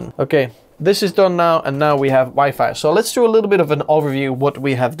all done. Okay. This is done now, and now we have Wi-Fi. So let's do a little bit of an overview what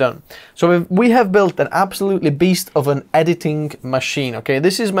we have done. So we have built an absolutely beast of an editing machine, okay?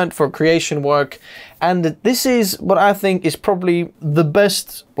 This is meant for creation work, and this is what I think is probably the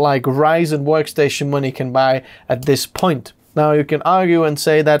best like Ryzen workstation money can buy at this point. Now you can argue and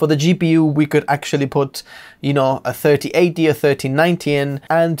say that for the GPU we could actually put, a 3080 or 3090 in,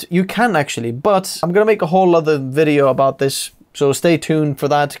 and you can actually, but I'm gonna make a whole other video about this. So stay tuned for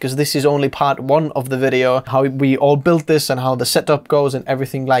that, because this is only part one of the video, how we all built this and how the setup goes and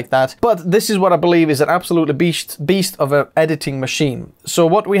everything like that. But this is what I believe is an absolute beast of an editing machine. So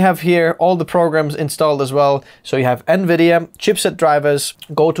what we have here, all the programs installed as well. So you have NVIDIA, chipset drivers,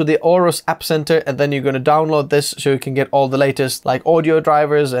 go to the Aorus App Center, and then you're going to download this so you can get all the latest like audio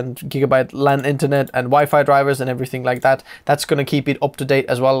drivers and gigabyte LAN internet and Wi-Fi drivers and everything like that. That's going to keep it up to date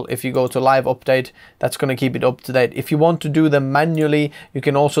as well. If you go to live update, that's going to keep it up to date. If you want to do them manually, you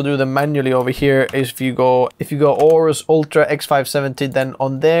can also do them manually over here. If you go Aorus Ultra X570, then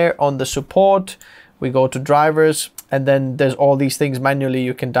on the support we go to drivers, and then there's all these things manually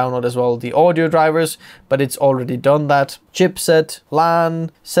you can download as well, the audio drivers, but it's already done that. Chipset, LAN,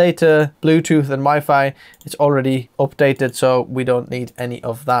 SATA, Bluetooth and Wi-Fi, it's already updated, so we don't need any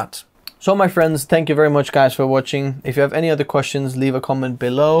of that. So my friends, thank you very much guys for watching. If you have any other questions, leave a comment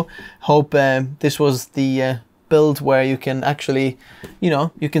below. Hope this was the build where you can actually,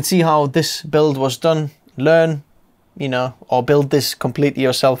 you can see how this build was done, learn, or build this completely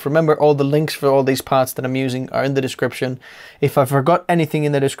yourself. Remember, all the links for all these parts that I'm using are in the description. If I forgot anything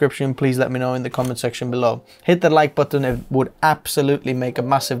in the description, please let me know in the comment section below. Hit the like button, it would absolutely make a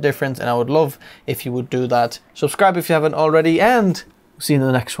massive difference, and I would love if you would do that. Subscribe if you haven't already, and see you in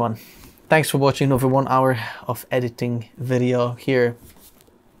the next one. Thanks for watching over 1 hour of editing video here.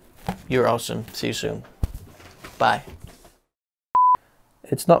 You're awesome. See you soon. Bye.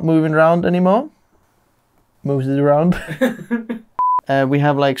 It's not moving around anymore. Moves it around. We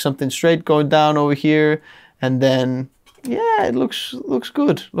have like something straight going down over here, and then yeah, it looks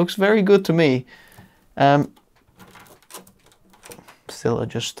good. Looks very good to me. Still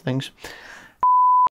adjust things.